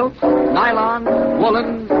for silks, nylon,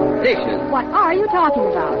 woolen, dishes. What are you talking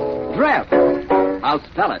about? Dreft. I'll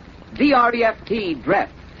spell it. D-R-E-F-T, Dreft.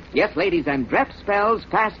 Yes, ladies, and Dreft spells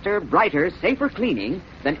faster, brighter, safer cleaning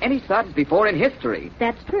than any suds before in history.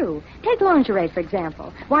 That's true. Take lingerie, for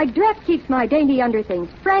example. Why, Dreft keeps my dainty underthings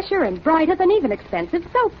fresher and brighter than even expensive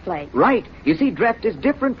soap flakes. Right. You see, Dreft is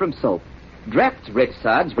different from soap. Dreft's rich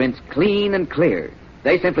suds rinse clean and clear.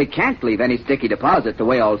 They simply can't leave any sticky deposit the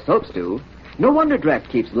way all soaps do. No wonder Dreft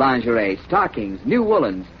keeps lingerie, stockings, new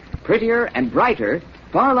woolens prettier and brighter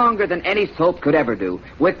far longer than any soap could ever do.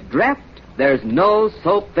 With Dreft, there's no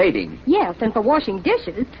soap fading. Yes, and for washing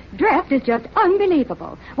dishes, Dreft is just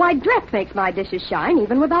unbelievable. Why, Dreft makes my dishes shine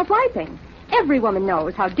even without wiping. Every woman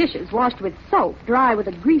knows how dishes washed with soap dry with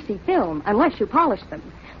a greasy film unless you polish them.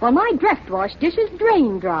 Well, my Dreft wash dishes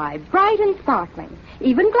drain dry, bright and sparkling.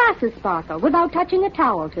 Even glasses sparkle without touching a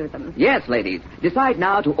towel to them. Yes, ladies. Decide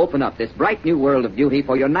now to open up this bright new world of beauty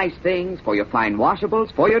for your nice things, for your fine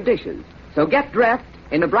washables, for your dishes. So get Dreft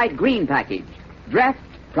in a bright green package. Dreft,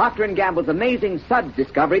 Procter & Gamble's amazing suds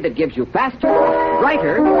discovery that gives you faster,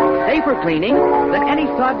 brighter, safer cleaning than any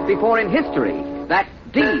suds before in history. That's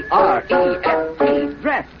D-R-E-F-T,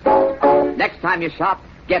 Dreft. Next time you shop,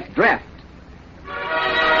 get Dreft.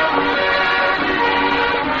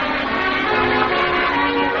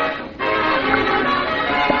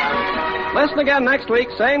 Listen again next week,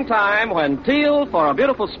 same time, when Teal for a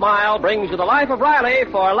Beautiful Smile brings you The Life of Riley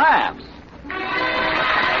for laughs.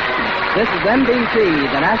 This is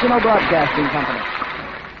NBC, the National Broadcasting Company.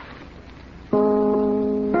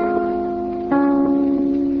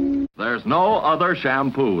 There's no other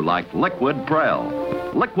shampoo like Liquid Prell.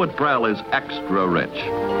 Liquid Prell is extra rich.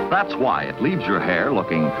 That's why it leaves your hair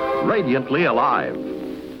looking radiantly alive.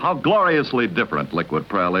 How gloriously different Liquid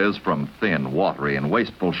Prell is from thin, watery, and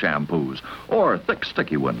wasteful shampoos, or thick,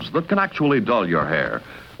 sticky ones that can actually dull your hair.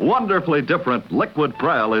 Wonderfully different Liquid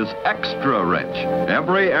Prell is extra rich.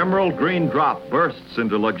 Every emerald green drop bursts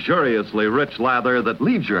into luxuriously rich lather that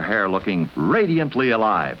leaves your hair looking radiantly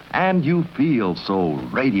alive. And you feel so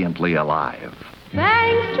radiantly alive.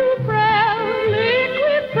 Thanks to Prell,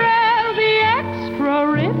 Liquid Prell, the extra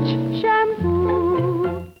rich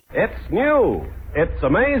shampoo. It's new. It's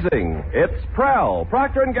amazing. It's Prell,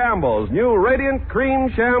 Procter & Gamble's new Radiant Cream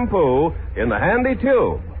Shampoo in the handy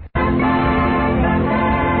tube.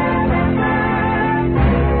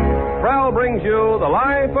 Prell brings you The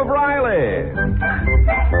Life of Riley.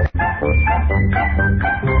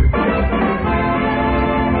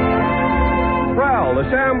 Prell, the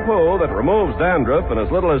shampoo that removes dandruff in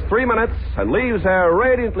as little as 3 minutes and leaves hair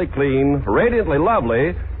radiantly clean, radiantly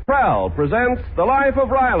lovely. Prell presents The Life of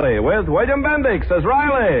Riley with William Bendix as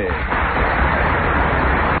Riley.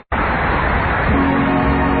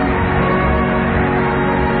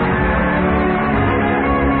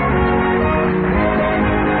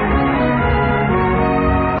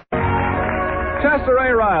 Chester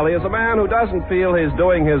A. Riley is a man who doesn't feel he's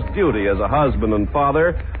doing his duty as a husband and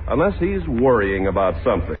father unless he's worrying about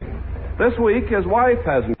something. This week, his wife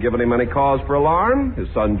hasn't given him any cause for alarm. His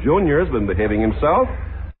son Junior's been behaving himself.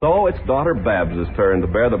 So it's daughter Babs' turn to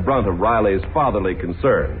bear the brunt of Riley's fatherly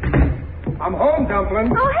concern. I'm home,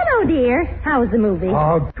 Dumplin'. Oh, hello, dear. How was the movie?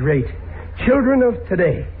 Oh, great. Children of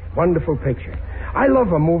Today. Wonderful picture. I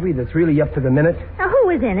love a movie that's really up to the minute. Now, who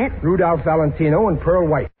was in it? Rudolph Valentino and Pearl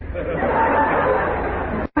White.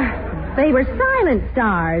 They were silent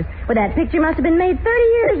stars. But that picture must have been made 30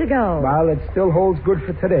 years ago. Well, it still holds good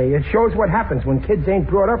for today. It shows what happens when kids ain't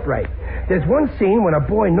brought up right. There's one scene when a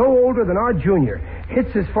boy no older than our Junior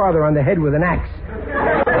hits his father on the head with an axe.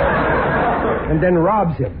 And then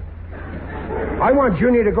robs him. I want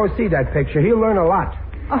Junior to go see that picture. He'll learn a lot.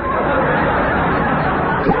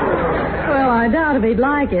 Well, I doubt if he'd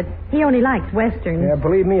like it. He only likes westerns. Yeah,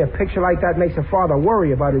 believe me, a picture like that makes a father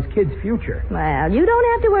worry about his kid's future. Well, you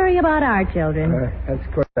don't have to worry about our children. That's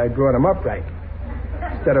because I brought them up right.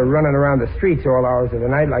 Instead of running around the streets all hours of the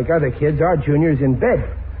night like other kids, our Junior's in bed.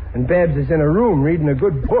 And Babs is in a room reading a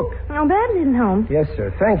good book. Oh, Babs isn't home. Yes,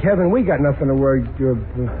 sir. Thank heaven we got nothing to worry.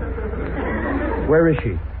 Where is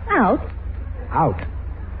she? Out. Out?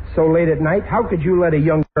 So late at night? How could you let a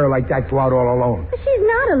young girl like that go out all alone? She's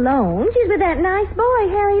not alone. She's with that nice boy,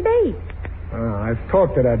 Harry Bates. I've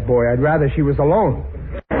talked to that boy. I'd rather she was alone.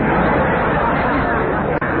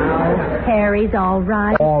 Harry's all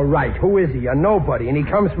right. All right. Who is he? A nobody. And he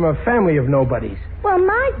comes from a family of nobodies. Well,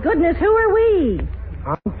 my goodness, who are we?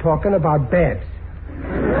 I'm talking about Babs.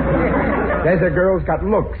 There's a girl's got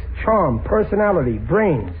looks, charm, personality,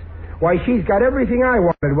 brains. Why, she's got everything I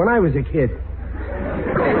wanted when I was a kid.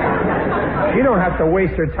 She don't have to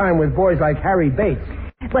waste her time with boys like Harry Bates.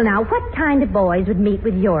 Well, now, what kind of boys would meet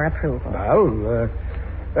with your approval? Well,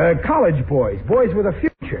 College boys. Boys with a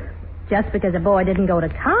future. Just because a boy didn't go to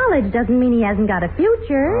college doesn't mean he hasn't got a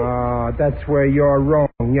future. Oh, that's where you're wrong.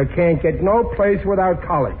 You can't get no place without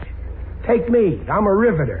college. Take me. I'm a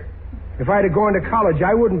riveter. If I'd have gone to college,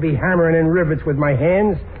 I wouldn't be hammering in rivets with my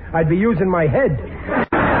hands. I'd be using my head.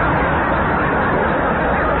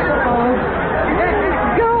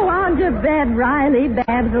 Go on to bed, Riley.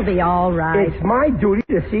 Babs will be all right. It's my duty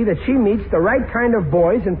to see that she meets the right kind of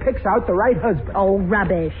boys and picks out the right husband. Oh,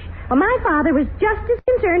 rubbish. Well, my father was just as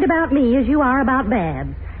concerned about me as you are about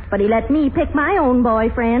Babs. But he let me pick my own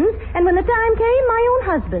boyfriends, and when the time came, my own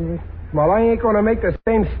husband. Well, I ain't going to make the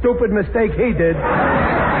same stupid mistake he did.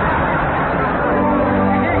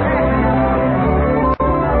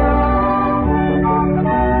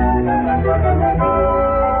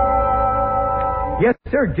 Yes,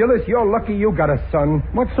 sir, Gillis, you're lucky you got a son.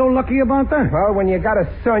 What's so lucky about that? Well, when you got a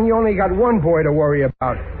son, you only got one boy to worry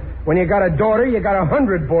about. When you got a daughter, you got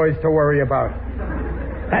 100 boys to worry about.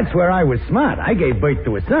 That's where I was smart. I gave birth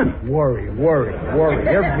to a son. Worry.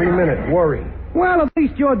 Every minute, worry. Well, at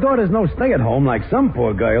least your daughter's no stay-at-home like some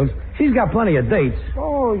poor girls. She's got plenty of dates.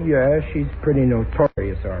 Oh, yeah, she's pretty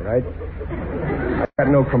notorious, all right. I got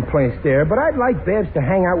no complaints there, but I'd like Babs to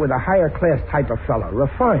hang out with a higher-class type of fella.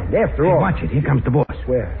 Refined, after all. Watch it. Here comes the boss.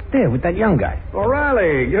 Where? There, with that young guy.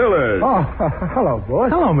 O'Reilly, Gillis. Oh, hello, boss.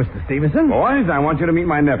 Hello, Mr. Stevenson. Boys, I want you to meet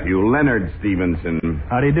my nephew, Leonard Stevenson.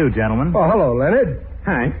 How do you do, gentlemen? Oh, hello, Leonard.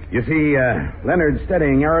 Hi. You see, Leonard's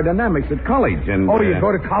studying aerodynamics at college, and... Oh, you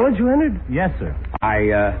go to college, Leonard? Yes, sir.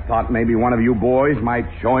 I thought maybe one of you boys might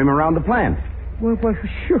show him around the plant. Well,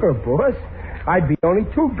 sure, boss. I'd be only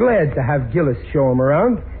too glad to have Gillis show him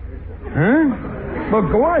around. Huh? Well,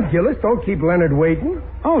 go on, Gillis. Don't keep Leonard waiting.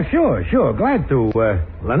 Oh, sure. Glad to,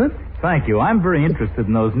 Leonard. Thank you. I'm very interested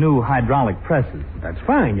in those new hydraulic presses. That's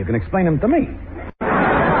fine. You can explain them to me.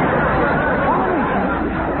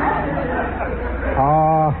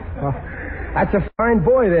 That's a fine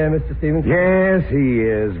boy there, Mr. Stevenson. Yes, he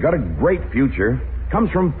is. Got a great future.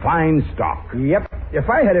 Comes from fine stock. Yep. If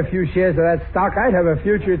I had a few shares of that stock, I'd have a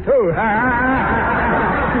future, too.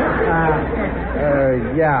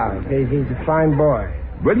 Yeah, he's a fine boy.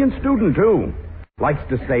 Brilliant student, too. Likes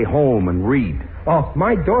to stay home and read. Oh,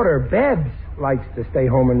 my daughter, Babs, likes to stay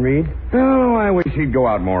home and read. Oh, I wish he'd go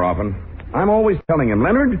out more often. I'm always telling him,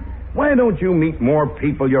 Leonard, why don't you meet more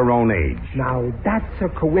people your own age? Now, that's a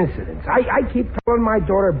coincidence. I keep telling my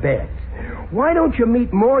daughter, Babs, why don't you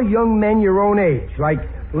meet more young men your own age, like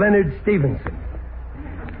Leonard Stevenson?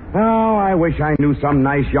 Oh, I wish I knew some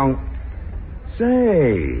nice young...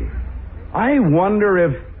 Say, I wonder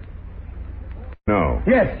if... No.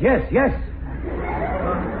 Yes.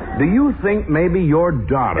 Do you think maybe your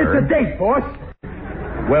daughter... It's a date, boss.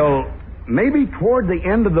 Well, maybe toward the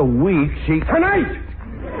end of the week she... Tonight!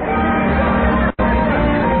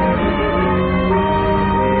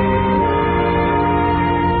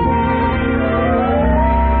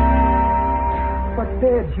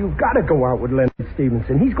 Babs, you've got to go out with Leonard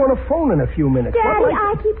Stevenson. He's going to phone in a few minutes. Daddy,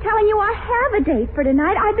 I keep telling you I have a date for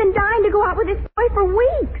tonight. I've been dying to go out with this boy for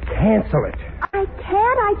weeks. Cancel it. I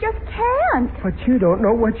can't. I just can't. But you don't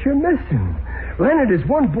know what you're missing. Leonard is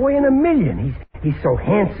one boy in a million. He's so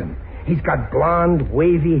handsome. He's got blonde,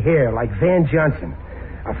 wavy hair like Van Johnson,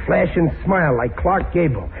 a flashing smile like Clark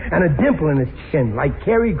Gable, and a dimple in his chin like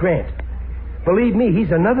Cary Grant. Believe me, he's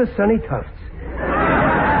another Sonny Tufts.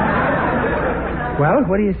 Well,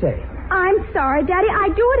 what do you say? I'm sorry, Daddy.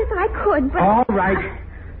 I'd do it if I could, but... All right.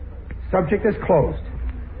 Subject is closed.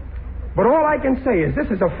 But all I can say is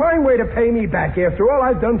this is a fine way to pay me back after all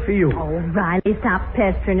I've done for you. Oh, Riley, stop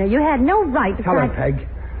pestering her. You had no right to... Tell her, Peg.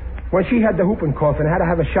 When she had the whooping cough and had to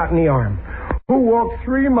have a shot in the arm, who walked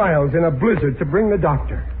 3 miles in a blizzard to bring the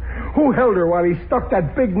doctor? Who held her while he stuck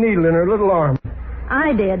that big needle in her little arm?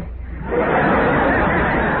 I did.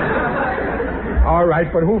 All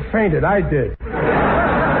right, but who fainted? I did.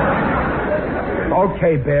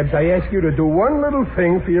 Okay, Babs, I ask you to do one little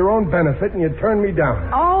thing for your own benefit, and you turn me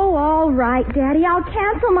down. Oh, all right, Daddy. I'll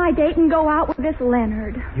cancel my date and go out with this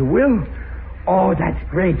Leonard. You will? Oh, that's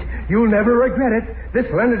great. You'll never regret it. This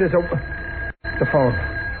Leonard is a... The phone.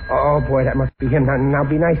 Oh, boy, that must be him. Now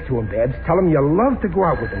be nice to him, Babs. Tell him you love to go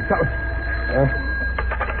out with him.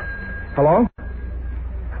 Hello?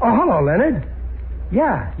 Oh, hello, Leonard.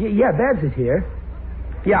 Yeah, Babs is here.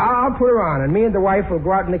 Yeah, I'll put her on, and me and the wife will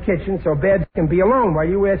go out in the kitchen so Babs can be alone while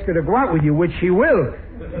you ask her to go out with you, which she will.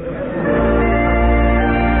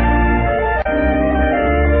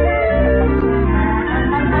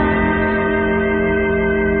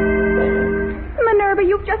 Minerva,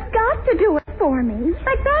 you've just got to do it for me.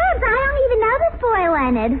 But, Babs, I don't even know this boy,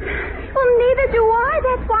 Leonard. Well, neither do I.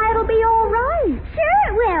 That's why it'll be all right. Sure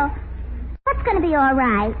it will. going to be all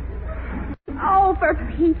right. Oh, for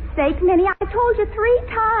Pete's sake, Minnie, I told you 3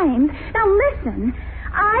 times. Now, listen.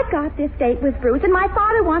 I got this date with Bruce, and my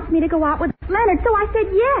father wants me to go out with Leonard, so I said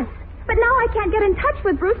yes. But now I can't get in touch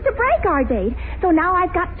with Bruce to break our date. So now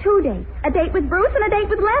I've got 2 dates. A date with Bruce and a date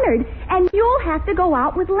with Leonard. And you'll have to go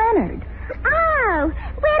out with Leonard. Oh,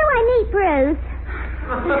 where do I meet Bruce?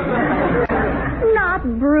 Not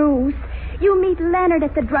Bruce. You meet Leonard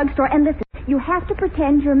at the drugstore, and listen, you have to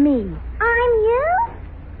pretend you're me. I'm you?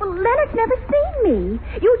 Well, Leonard's never seen me.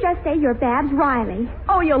 You just say you're Babs Riley.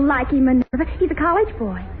 Oh, you'll like him, Minerva. He's a college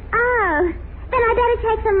boy. Oh, then I better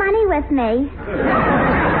take some money with me.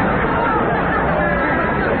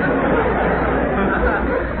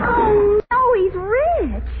 Oh, no, he's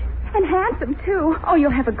rich. And handsome, too. Oh, you'll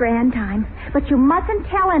have a grand time. But you mustn't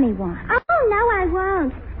tell anyone. Oh, no, I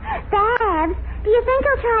won't. Babs, do you think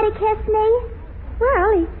he'll try to kiss me?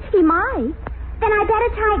 Well, he might. Then I better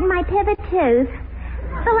tighten my pivot tooth.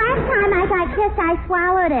 The last time I got kissed, I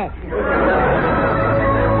swallowed it.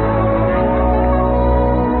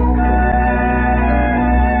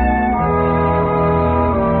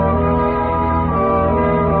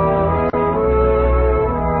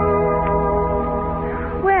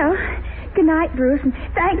 Well, good night, Bruce, and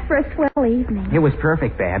thanks for a swell evening. It was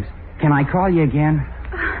perfect, Babs. Can I call you again?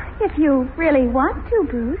 If you really want to,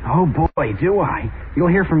 Bruce. Oh, boy, do I. You'll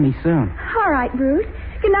hear from me soon. All right, Bruce.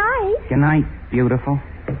 Good night. Good night, beautiful.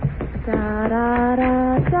 How'd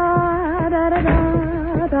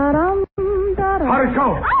it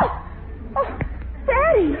go? Oh,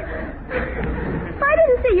 Daddy. I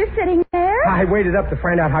didn't see you sitting there. I waited up to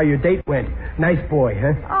find out how your date went. Nice boy,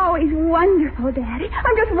 huh? Oh, he's wonderful, Daddy.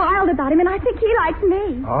 I'm just wild about him, and I think he likes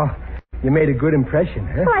me. Oh, you made a good impression,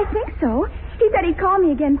 huh? Well, I think so. He said he'd call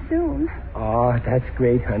me again soon. Oh, that's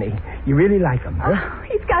great, honey. You really like him, huh? Oh,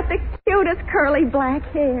 he's got the cutest curly black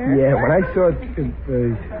hair. Yeah, when I saw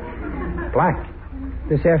black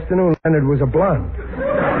this afternoon, Leonard was a blonde.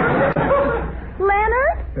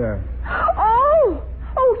 Leonard? Yeah. Oh,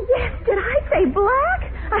 yes. Did I say black?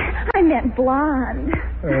 I meant blonde.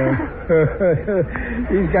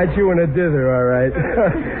 He's got you in a dither, all right.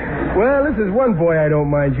 Well, this is one boy I don't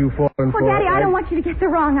mind you falling for. Well, Daddy, I don't want you to get the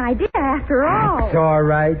wrong idea after all. It's all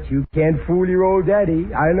right. You can't fool your old daddy.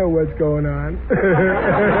 I know what's going on.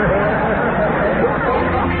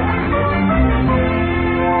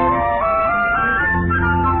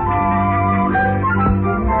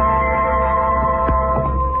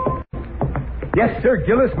 Yes, sir,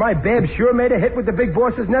 Gillis. My Babs sure made a hit with the big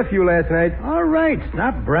boss's nephew last night. All right,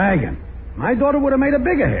 stop bragging. My daughter would have made a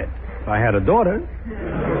bigger hit if I had a daughter.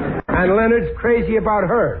 And Leonard's crazy about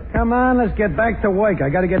her. Come on, let's get back to work. I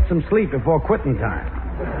got to get some sleep before quitting time.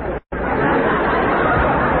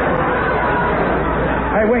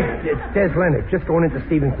 Hey, wait. There's Leonard, just going into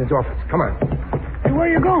Stevenson's office. Come on. Hey, where are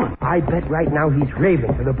you going? I bet right now he's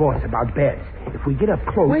raving to the boss about Babs. If we get up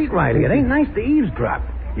close... Wait, Riley, it ain't nice to eavesdrop.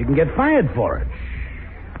 You can get fired for it.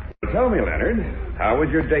 Tell me, Leonard, how was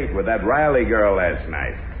your date with that Riley girl last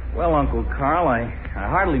night? Well, Uncle Carl, I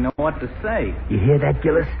hardly know what to say. You hear that,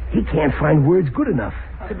 Gillis? He can't find words good enough.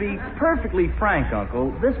 To be perfectly frank,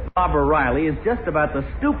 Uncle, this Barbara Riley is just about the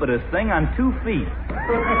stupidest thing on 2 feet.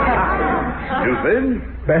 Stupid?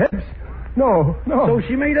 Babs? No. So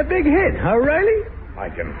she made a big hit, huh, Riley? I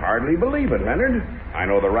can hardly believe it, Leonard. I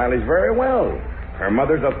know the Rileys very well. Her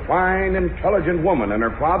mother's a fine, intelligent woman, and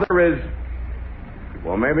her father is...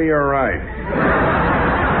 Well, maybe you're right.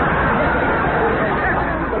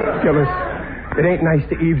 Gillis, it ain't nice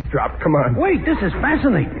to eavesdrop. Come on. Wait, this is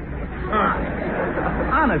fascinating.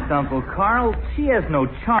 Honest, Uncle Carl, she has no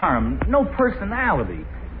charm, no personality.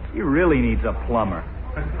 She really needs a plumber.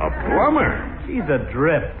 A plumber? She's a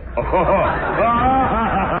drip.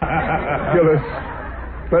 Gillis,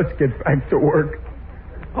 let's get back to work.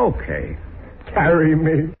 Okay. Carry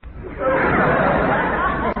me.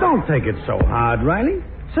 Don't take it so hard, Riley.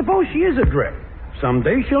 Suppose she is a drip.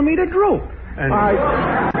 Someday she'll meet a droop. And...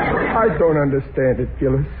 I don't understand it,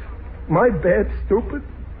 Gillis. My Babs stupid?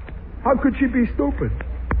 How could she be stupid?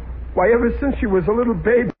 Why, ever since she was a little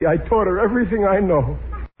baby, I taught her everything I know.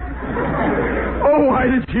 Oh, why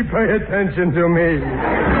did she pay attention to me?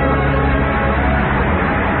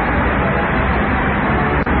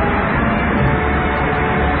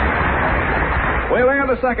 We'll hear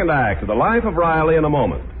the second act of The Life of Riley in a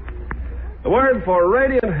moment. The word for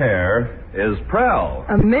radiant hair is Prell.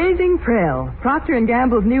 Amazing Prell. Procter &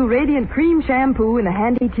 Gamble's new Radiant Cream Shampoo in a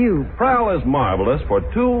handy tube. Prell is marvelous for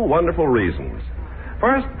 2 wonderful reasons.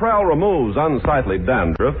 First, Prell removes unsightly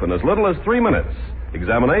dandruff in as little as 3 minutes.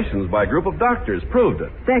 Examinations by a group of doctors proved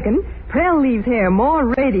it. Second, Prell leaves hair more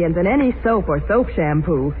radiant than any soap or soap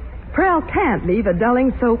shampoo. Prel can't leave a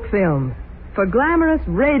dulling soap film. For glamorous,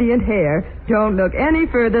 radiant hair, don't look any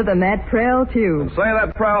further than that Prel tube. Say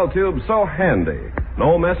that Prel tube's so handy.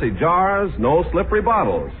 No messy jars, no slippery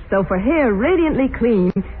bottles. So for hair radiantly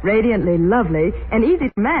clean, radiantly lovely, and easy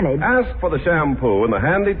to manage... Ask for the shampoo in the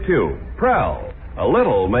handy tube. Prel. A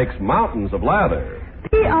little makes mountains of lather.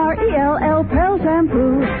 P-R-E-L-L, Prel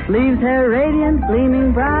shampoo. Leaves hair radiant,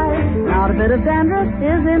 gleaming bright. Not a bit of dandruff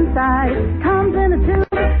is inside. Comes in a tube,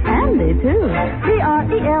 handy too.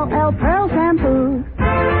 P-R-E-L-L, Prel shampoo.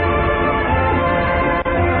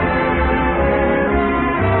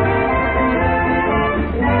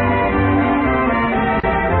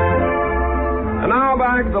 And now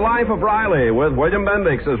back to the life of Riley with William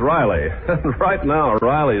Bendix as Riley. Right now,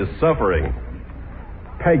 Riley is suffering.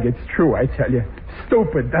 Peg, it's true, I tell you.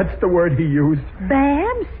 Stupid, that's the word he used.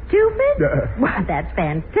 Babs? Stupid? Well, that's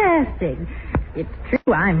fantastic. It's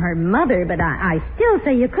true I'm her mother, but I still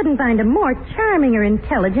say you couldn't find a more charming or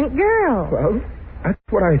intelligent girl. Well, that's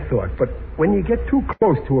what I thought. But when you get too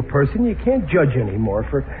close to a person, you can't judge anymore.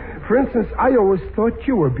 For instance, I always thought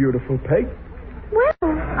you were beautiful, Peg. Well,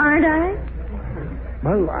 aren't I?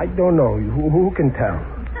 Well, I don't know. Who can tell?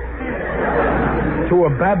 To a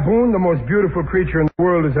baboon, the most beautiful creature in the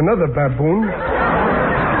world is another baboon.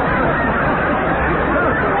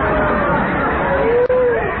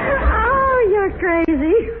 Oh, you're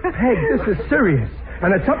crazy. Peg, this is serious.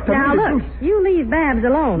 And it's up to now, me to look, you leave Babs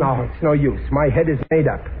alone. No, it's no use. My head is made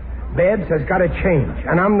up. Babs has got to change,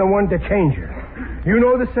 and I'm the one to change her. You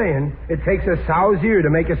know the saying, it takes a sow's ear to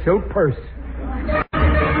make a silk purse.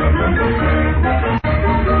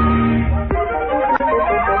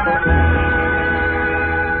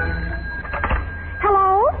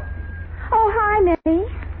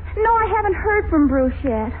 From Bruce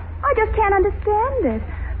yet. I just can't understand it.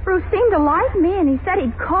 Bruce seemed to like me, and he said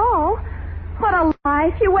he'd call. What a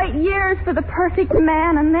life. You wait years for the perfect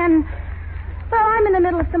man, and then... Well, I'm in the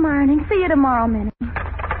middle of some ironing. See you tomorrow, Minnie.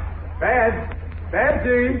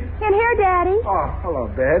 Babsy! In here, Daddy. Oh, hello,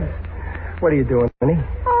 Babs. What are you doing, Minnie?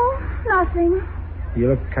 Oh, nothing. You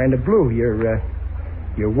look kind of blue.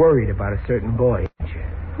 You're worried about a certain boy, aren't you?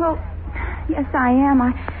 Well, yes, I am.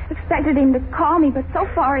 I expected him to call me, but so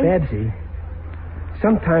far he... Babsy...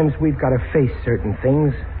 Sometimes we've got to face certain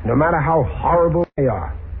things, no matter how horrible they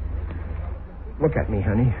are. Look at me,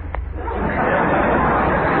 honey.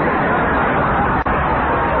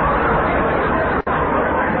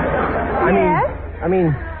 I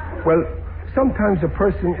mean, well, sometimes a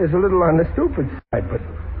person is a little on the stupid side, but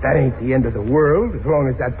that ain't the end of the world, as long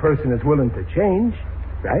as that person is willing to change,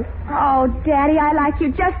 right? Oh, Daddy, I like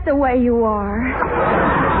you just the way you are.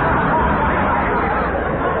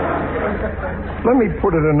 Let me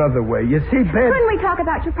put it another way. You see, Babs... Couldn't we talk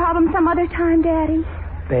about your problem some other time, Daddy?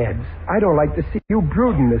 Babs, I don't like to see you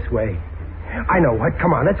brooding this way. I know what.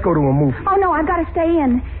 Come on, let's go to a movie. Oh, no, I've got to stay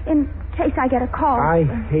in case I get a call. I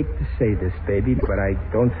hate to say this, baby, but I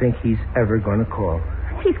don't think he's ever going to call.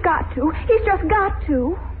 He's got to. He's just got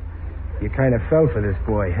to. You kind of fell for this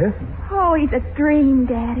boy, huh? Oh, he's a dream,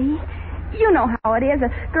 Daddy. You know how it is. A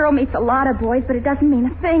girl meets a lot of boys, but it doesn't mean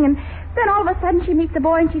a thing. And then all of a sudden she meets a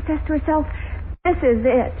boy and she says to herself... This is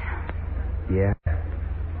it. Yeah,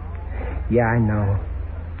 I know.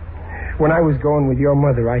 When I was going with your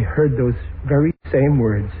mother, I heard those very same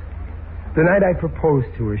words. The night I proposed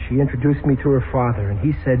to her, she introduced me to her father, and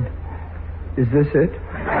he said, "Is this it?"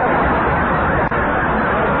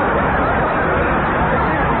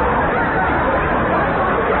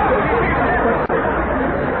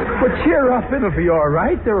 But cheer up, it'll be all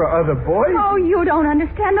right. There are other boys. Oh, you don't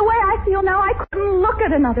understand. The way I feel now, I couldn't look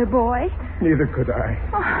at another boy. Neither could I.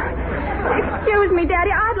 Oh, excuse me,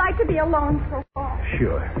 Daddy. I'd like to be alone for a while.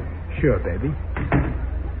 Sure, baby.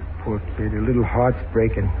 Poor kid, her little heart's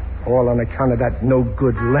breaking. All on account of that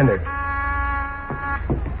no-good Leonard.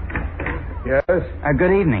 Yes?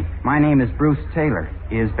 Good evening. My name is Bruce Taylor.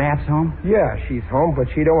 Is Babs home? Yeah, she's home, but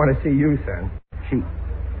she don't want to see you, son.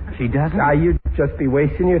 She doesn't? You'd just be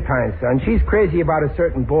wasting your time, son. She's crazy about a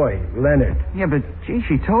certain boy, Leonard. Yeah, but, gee,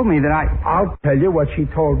 she told me that I'll tell you what she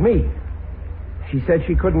told me. She said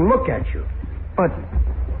she couldn't look at you. But,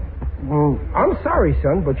 well... I'm sorry,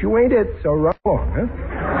 son, but you ain't it, so run along, huh?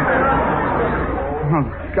 Oh,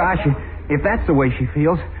 gosh, if that's the way she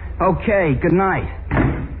feels. Okay, good night.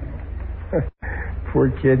 Poor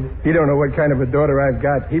kid. He don't know what kind of a daughter I've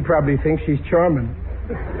got. He probably thinks she's charming.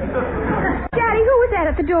 Daddy, who was that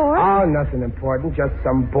at the door? Oh, nothing important. Just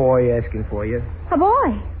some boy asking for you. A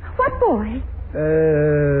boy? What boy?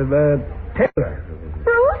 Taylor.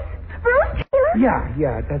 Bruce? Bruce Taylor?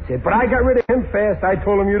 Yeah, that's it. But I got rid of him fast. I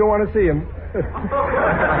told him you don't want to see him. You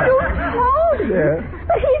told Yeah.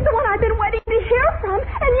 But he's the one I've been waiting to hear from,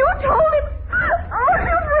 and you told him... Oh,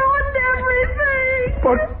 you've ruined everything.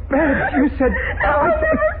 But, Babs, you said... I'll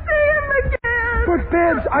never see him again. But,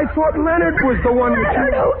 Babs, I thought Leonard was the one that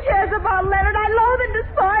Leonard, who cares about Leonard? I loathe and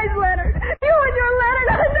despise Leonard. You and your Leonard,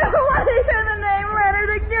 I never want to hear the name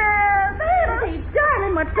Leonard again. Hey,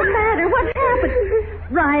 darling, what's the matter? What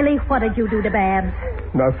happened? Riley, what did you do to Babs?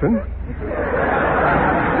 Nothing.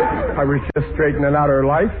 I was just straightening out her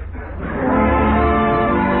life.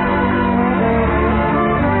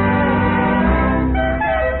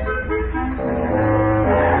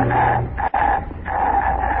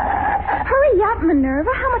 Hurry up, Minerva.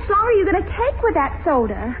 How much longer are you going to take with that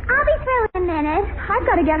soda? I'll be through in a minute. I've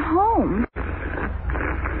got to get home.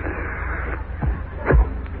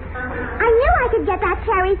 I knew I could get that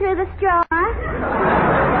cherry through the straw.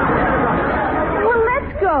 Well,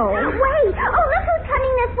 let's go. Wait. Oh, look who's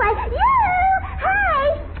coming this way. You! Hey!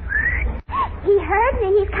 He heard me.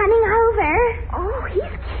 He's coming over. Oh,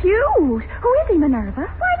 he's cute. Who is he, Minerva?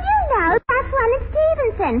 Well, you know. That's Leonard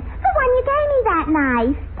Stevenson. The one you gave me that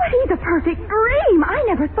night. But he's a perfect dream. I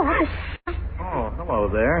never thought... Oh, hello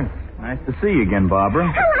there. Nice to see you again, Barbara.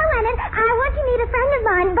 Hello, Leonard. I want to meet a friend of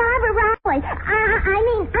mine, Barbara Riley.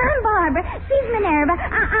 I'm Barbara. She's Minerva.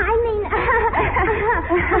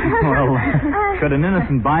 Well, could an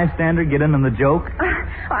innocent bystander get in on the joke?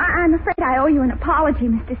 I'm afraid I owe you an apology,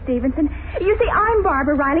 Mr. Stevenson. You see, I'm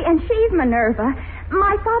Barbara Riley, and she's Minerva.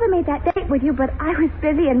 My father made that date with you, but I was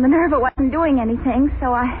busy and Minerva wasn't doing anything,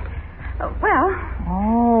 so well...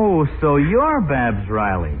 Oh, so you're Babs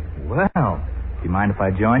Riley. Well, do you mind if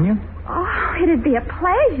I join you? Oh, it'd be a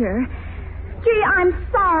pleasure. Gee, I'm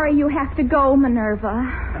sorry you have to go, Minerva.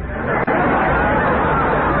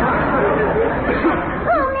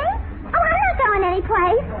 Who, me? Oh, I'm not going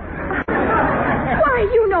anyplace. Why,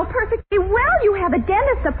 you know perfectly well you have a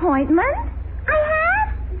dentist appointment. I have?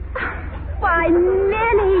 Why,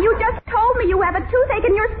 Minnie, you just told me you have a toothache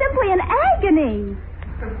and you're simply in agony.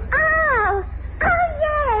 Oh,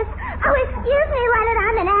 yes. Oh, excuse me, Leonard,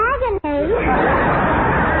 I'm in agony.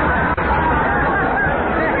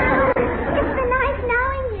 It's been nice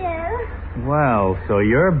knowing you. Well, so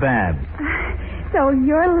you're Babs. So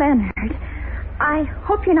you're Leonard. I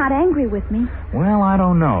hope you're not angry with me. Well, I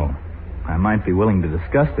don't know. I might be willing to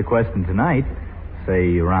discuss the question tonight,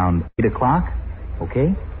 say around 8 o'clock.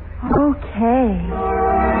 Okay? Okay.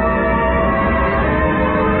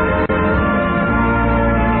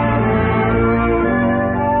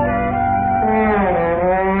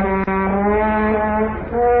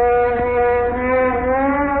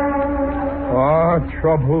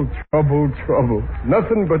 Trouble, trouble, trouble.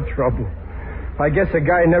 Nothing but trouble. I guess a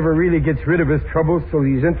guy never really gets rid of his troubles till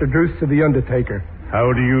he's introduced to the Undertaker.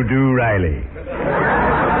 How do you do, Riley?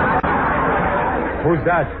 Who's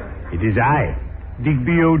that? It is I,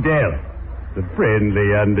 Digby Odell, the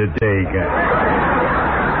friendly Undertaker.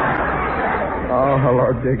 Oh,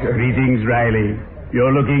 hello, Digger. Greetings, Riley.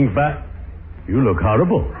 You're looking fat. You look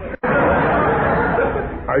horrible.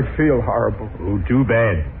 I feel horrible. Oh, too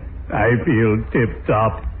bad. I feel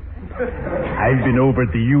tip-top. I've been over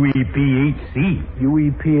at the UEPHC.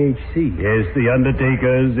 UEPHC? Yes, the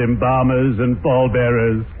Undertakers, Embalmers, and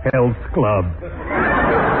Pallbearers Health Club.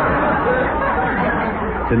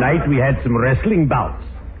 Tonight we had some wrestling bouts.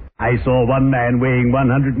 I saw one man weighing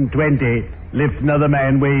 120 lift another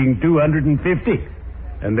man weighing 250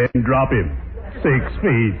 and then drop him 6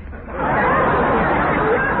 feet.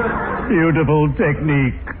 Beautiful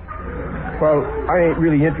technique. Well, I ain't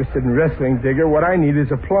really interested in wrestling, Digger. What I need is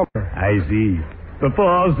a plumber. I see. The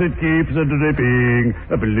faucet keeps a dripping.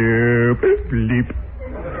 A bloop, bleep.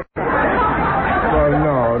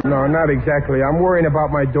 Well, no, not exactly. I'm worrying about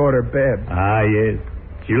my daughter, Babs. Ah, yes.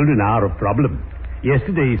 Children are a problem.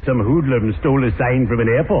 Yesterday, some hoodlum stole a sign from an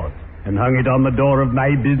airport and hung it on the door of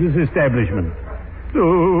my business establishment.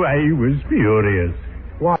 So I was furious.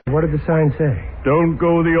 Why? What did the sign say? Don't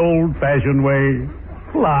go the old-fashioned way.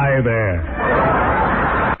 Fly there.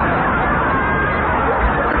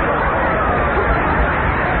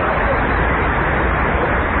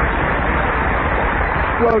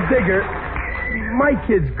 Well, Digger, my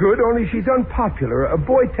kid's good, only she's unpopular. A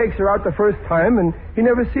boy takes her out the first time, and he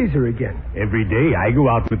never sees her again. Every day I go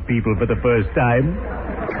out with people for the first time,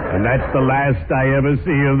 and that's the last I ever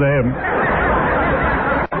see of them.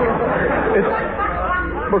 It's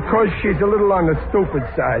because she's a little on the stupid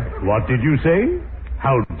side. What did you say?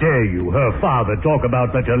 How dare you, her father, talk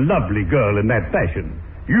about such a lovely girl in that fashion?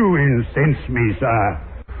 You incense me, sir.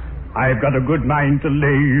 I've got a good mind to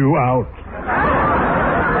lay you out.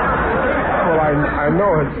 Well, I I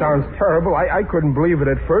know it sounds terrible. I couldn't believe it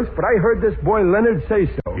at first, but I heard this boy Leonard say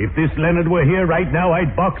so. If this Leonard were here right now,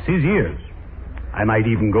 I'd box his ears. I might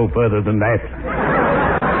even go further than that.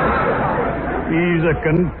 He's a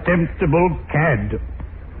contemptible cad.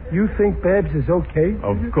 You think Babs is okay?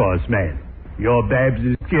 Of course, man. Your Babs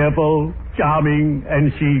is cheerful, charming,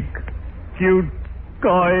 and chic. Cute,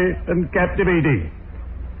 coy, and captivating.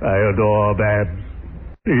 I adore Babs.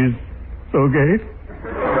 She's so gay.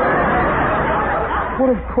 Well,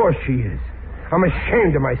 of course she is. I'm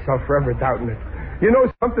ashamed of myself for ever doubting it. You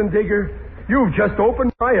know something, Digger? You've just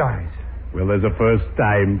opened my eyes. Well, there's a first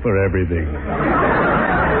time for everything.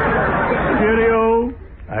 Cheerio.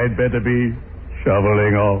 I'd better be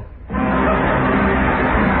shoveling off.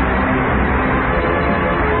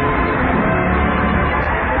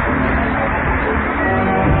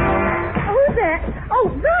 Who's that? Oh,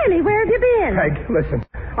 Riley, where have you been? Peg, listen.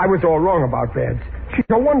 I was all wrong about Babs. She's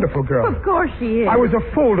a wonderful girl. Of course she is. I was a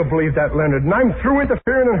fool to believe that, Leonard, and I'm through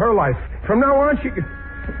interfering in her life. From now on, she could...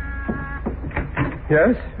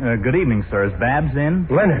 Yes? Good evening, sir. Is Babs in?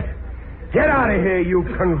 Leonard, get out of here, you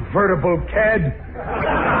convertible cad.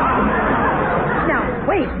 Now,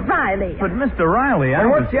 wait, Riley. But, Mr. Riley, And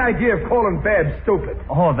what's the idea of calling Babs stupid?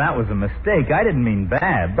 Oh, that was a mistake. I didn't mean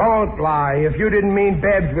Babs. Don't lie. If you didn't mean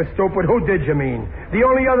Babs was stupid, who did you mean? The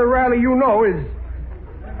only other Riley you know is...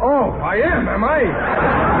 Oh, I am I?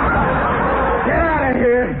 Get out of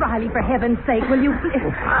here. Riley, for heaven's sake, will you...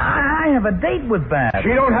 I have a date with Babs. She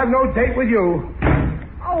don't have no date with you.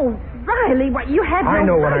 Oh, Riley, what, you had I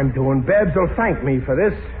know what I'm doing. Babs will thank me for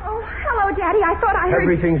this. Oh, hello, Daddy. I thought I heard...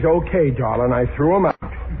 Everything's okay, darling. I threw him out. Throw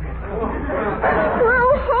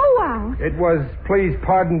who out? It was, please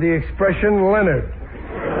pardon the expression, Leonard.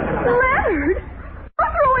 Leonard? I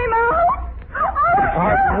threw him out?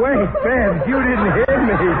 Wait, Babs, you didn't hear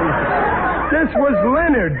me. This was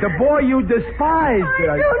Leonard, the boy you despised.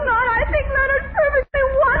 I do not. I think Leonard's perfectly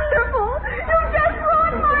wonderful. You just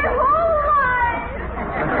ruined my whole life.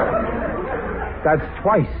 That's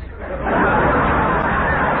twice.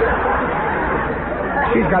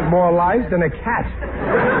 She's got more lives than a cat.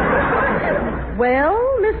 Well,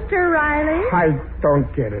 Mr. Riley? I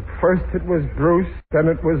don't get it. First it was Bruce, then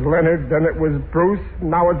it was Leonard, then it was Bruce,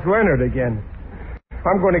 now it's Leonard again.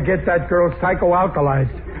 I'm going to get that girl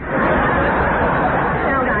psychoalkalized.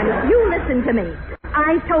 Now, Riley, you listen to me.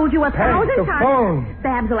 I've told you 1,000 times. the phone.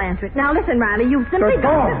 Babs will answer it. Now, listen, Riley, you've simply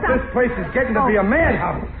got to stop... This place is getting to be a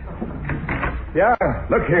madhouse. Yeah.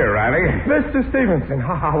 Look here, Riley. Mr. Stevenson,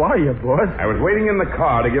 how are you, boss? I was waiting in the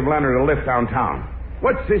car to give Leonard a lift downtown.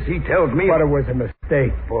 What's this he tells me? But it was a mistake,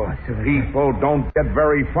 boss. People don't get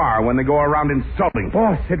very far when they go around insulting.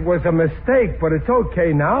 Boss, it was a mistake, but it's okay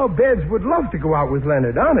now. Babs would love to go out with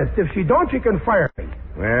Leonard. Honest, if she don't, you can fire me.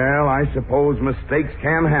 Well, I suppose mistakes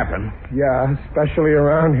can happen. Yeah, especially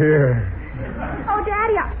around here. Oh,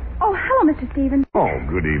 Daddy, Oh, hello, Mr. Stevens. Oh,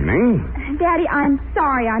 good evening. Daddy, I'm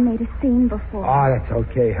sorry I made a scene before. Oh, that's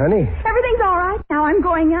okay, honey. Everything's all right now. I'm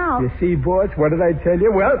going out. You see, boss, what did I tell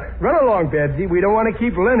you? Well, run along, Babsy. We don't want to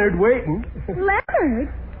keep Leonard waiting.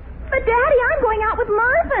 Leonard? But, Daddy, I'm going out with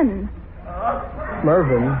Mervyn.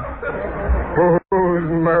 Mervyn? Who's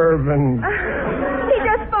Mervyn? He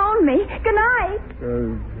just phoned me. Good night.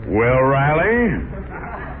 Well, Riley?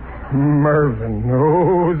 Mervyn.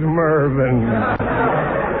 Who's Mervyn?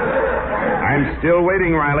 I'm still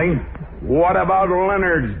waiting, Riley. What about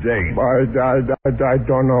Leonard's date? I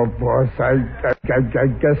don't know, boss. I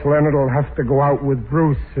guess Leonard will have to go out with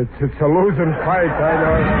Bruce. It's a losing fight, I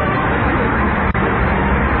know.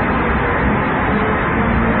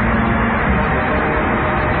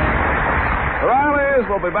 Riley's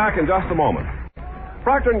will be back in just a moment.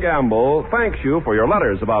 Procter & Gamble thanks you for your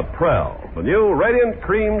letters about Prell, the new Radiant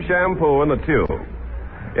Cream Shampoo in the tube.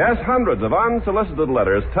 Yes, hundreds of unsolicited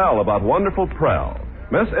letters tell about wonderful Prell.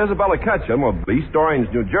 Miss Isabella Ketchum of East Orange,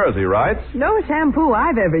 New Jersey writes, No shampoo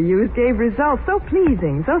I've ever used gave results so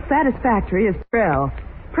pleasing, so satisfactory as Prell.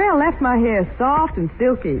 Prell left my hair soft and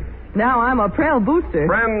silky. Now I'm a Prell booster.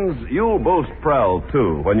 Friends, you'll boost Prell,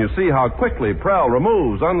 too, when you see how quickly Prell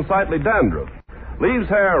removes unsightly dandruff, leaves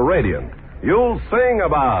hair radiant. You'll sing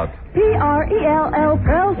about P-R-E-L-L,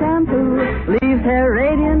 Prell shampoo, leaves hair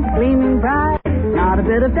radiant, gleaming bright. Not a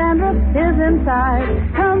bit of dandruff is inside.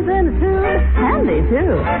 Comes in a tube, handy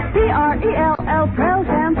too. P-R-E-L-L, Prell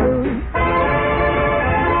shampoo.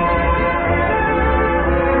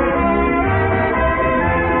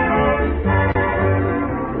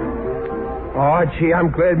 Oh, gee,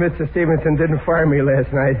 I'm glad Mr. Stevenson didn't fire me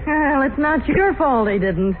last night. Well, it's not your fault he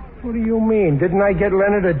didn't. What do you mean? Didn't I get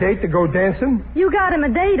Leonard a date to go dancing? You got him a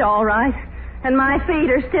date, all right. And my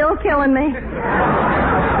feet are still killing me.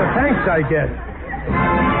 The Thanks, I guess.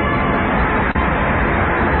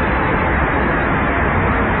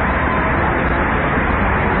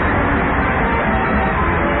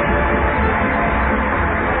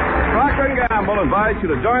 Gamble invites you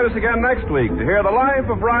to join us again next week to hear The Life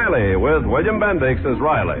of Riley with William Bendix as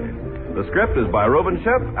Riley. The script is by Reuben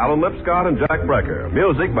Ship, Alan Lipscott, and Jack Brecker.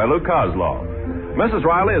 Music by Lou Kozloff. Mrs.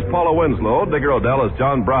 Riley is Paula Winslow. Digger Odell is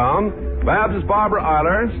John Brown. Babs is Barbara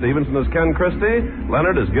Eiler. Stevenson is Ken Christie.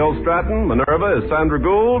 Leonard is Gil Stratton. Minerva is Sandra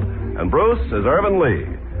Gould. And Bruce is Irvin Lee.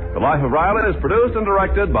 The Life of Riley is produced and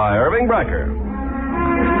directed by Irving Brecker.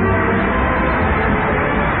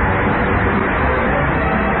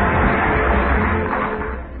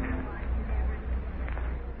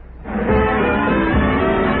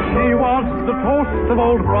 Of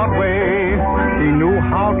old Broadway, she knew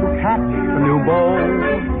how to catch a new beau.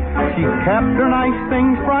 She kept her nice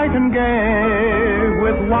things bright and gay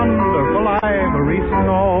with wonderful ivory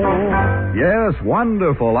snow. Yes,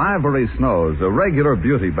 wonderful ivory snows, a regular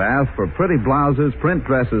beauty bath for pretty blouses, print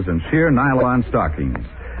dresses, and sheer nylon stockings.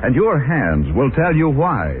 And your hands will tell you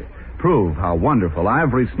why. Prove how wonderful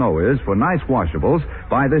ivory snow is for nice washables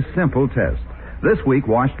by this simple test. This week,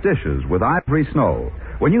 wash dishes with ivory snow.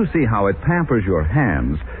 When you see how it pampers your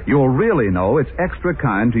hands, you'll really know it's extra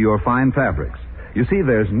kind to your fine fabrics. You see,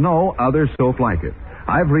 there's no other soap like it.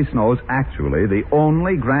 Ivory Snow's actually the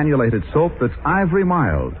only granulated soap that's ivory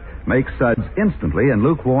mild. Makes suds instantly and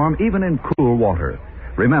lukewarm even in cool water.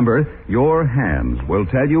 Remember, your hands will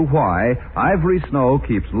tell you why Ivory Snow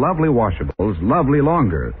keeps lovely washables lovely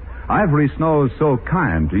longer. Ivory Snow's so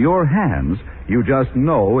kind to your hands, you just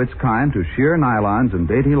know it's kind to sheer nylons and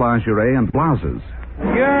dainty lingerie and blouses.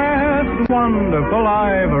 Yes, wonderful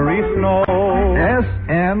ivory snow.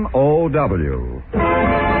 S-N-O-W.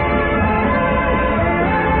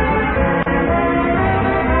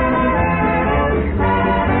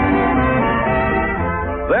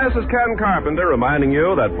 This is Ken Carpenter reminding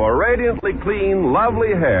you that for radiantly clean, lovely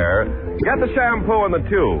hair, get the shampoo in the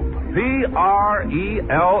tube. P-R-E-L-L,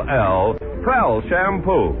 Prell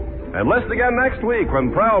Shampoo. And listen again next week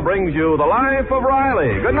when Prell brings you The Life of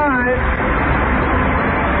Riley. Good night.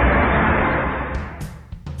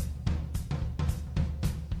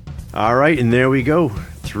 All right, and there we go.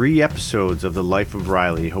 3 episodes of The Life of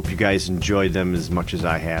Riley. Hope you guys enjoyed them as much as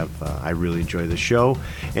I have. I really enjoy the show,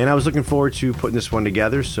 and I was looking forward to putting this one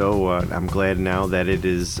together, so I'm glad now that it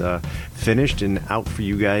is finished and out for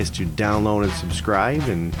you guys to download and subscribe.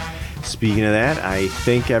 And speaking of that, I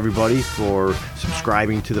thank everybody for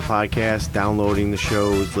subscribing to the podcast, downloading the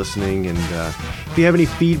shows, listening, and if you have any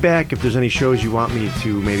feedback, if there's any shows you want me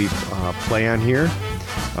to maybe play on here,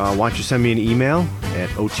 why don't you send me an email at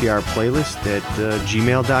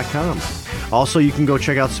otrplaylist@gmail.com. Also, you can go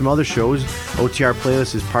check out some other shows. OTR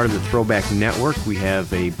Playlist is part of the Throwback Network. We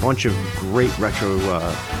have a bunch of great retro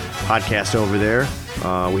podcasts over there.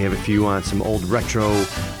 We have a few on some old retro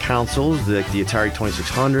consoles, like the Atari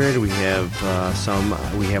 2600. We have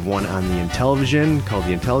We have one on the Intellivision called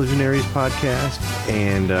the Intellivisionaries podcast,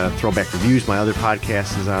 and Throwback Reviews. My other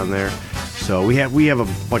podcast is on there. So we have a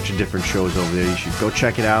bunch of different shows over there. You should go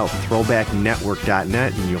check it out,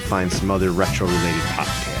 throwbacknetwork.net, and you'll find some other retro-related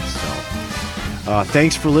podcasts. So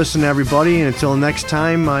thanks for listening, everybody, and until next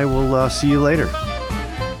time, I will see you later.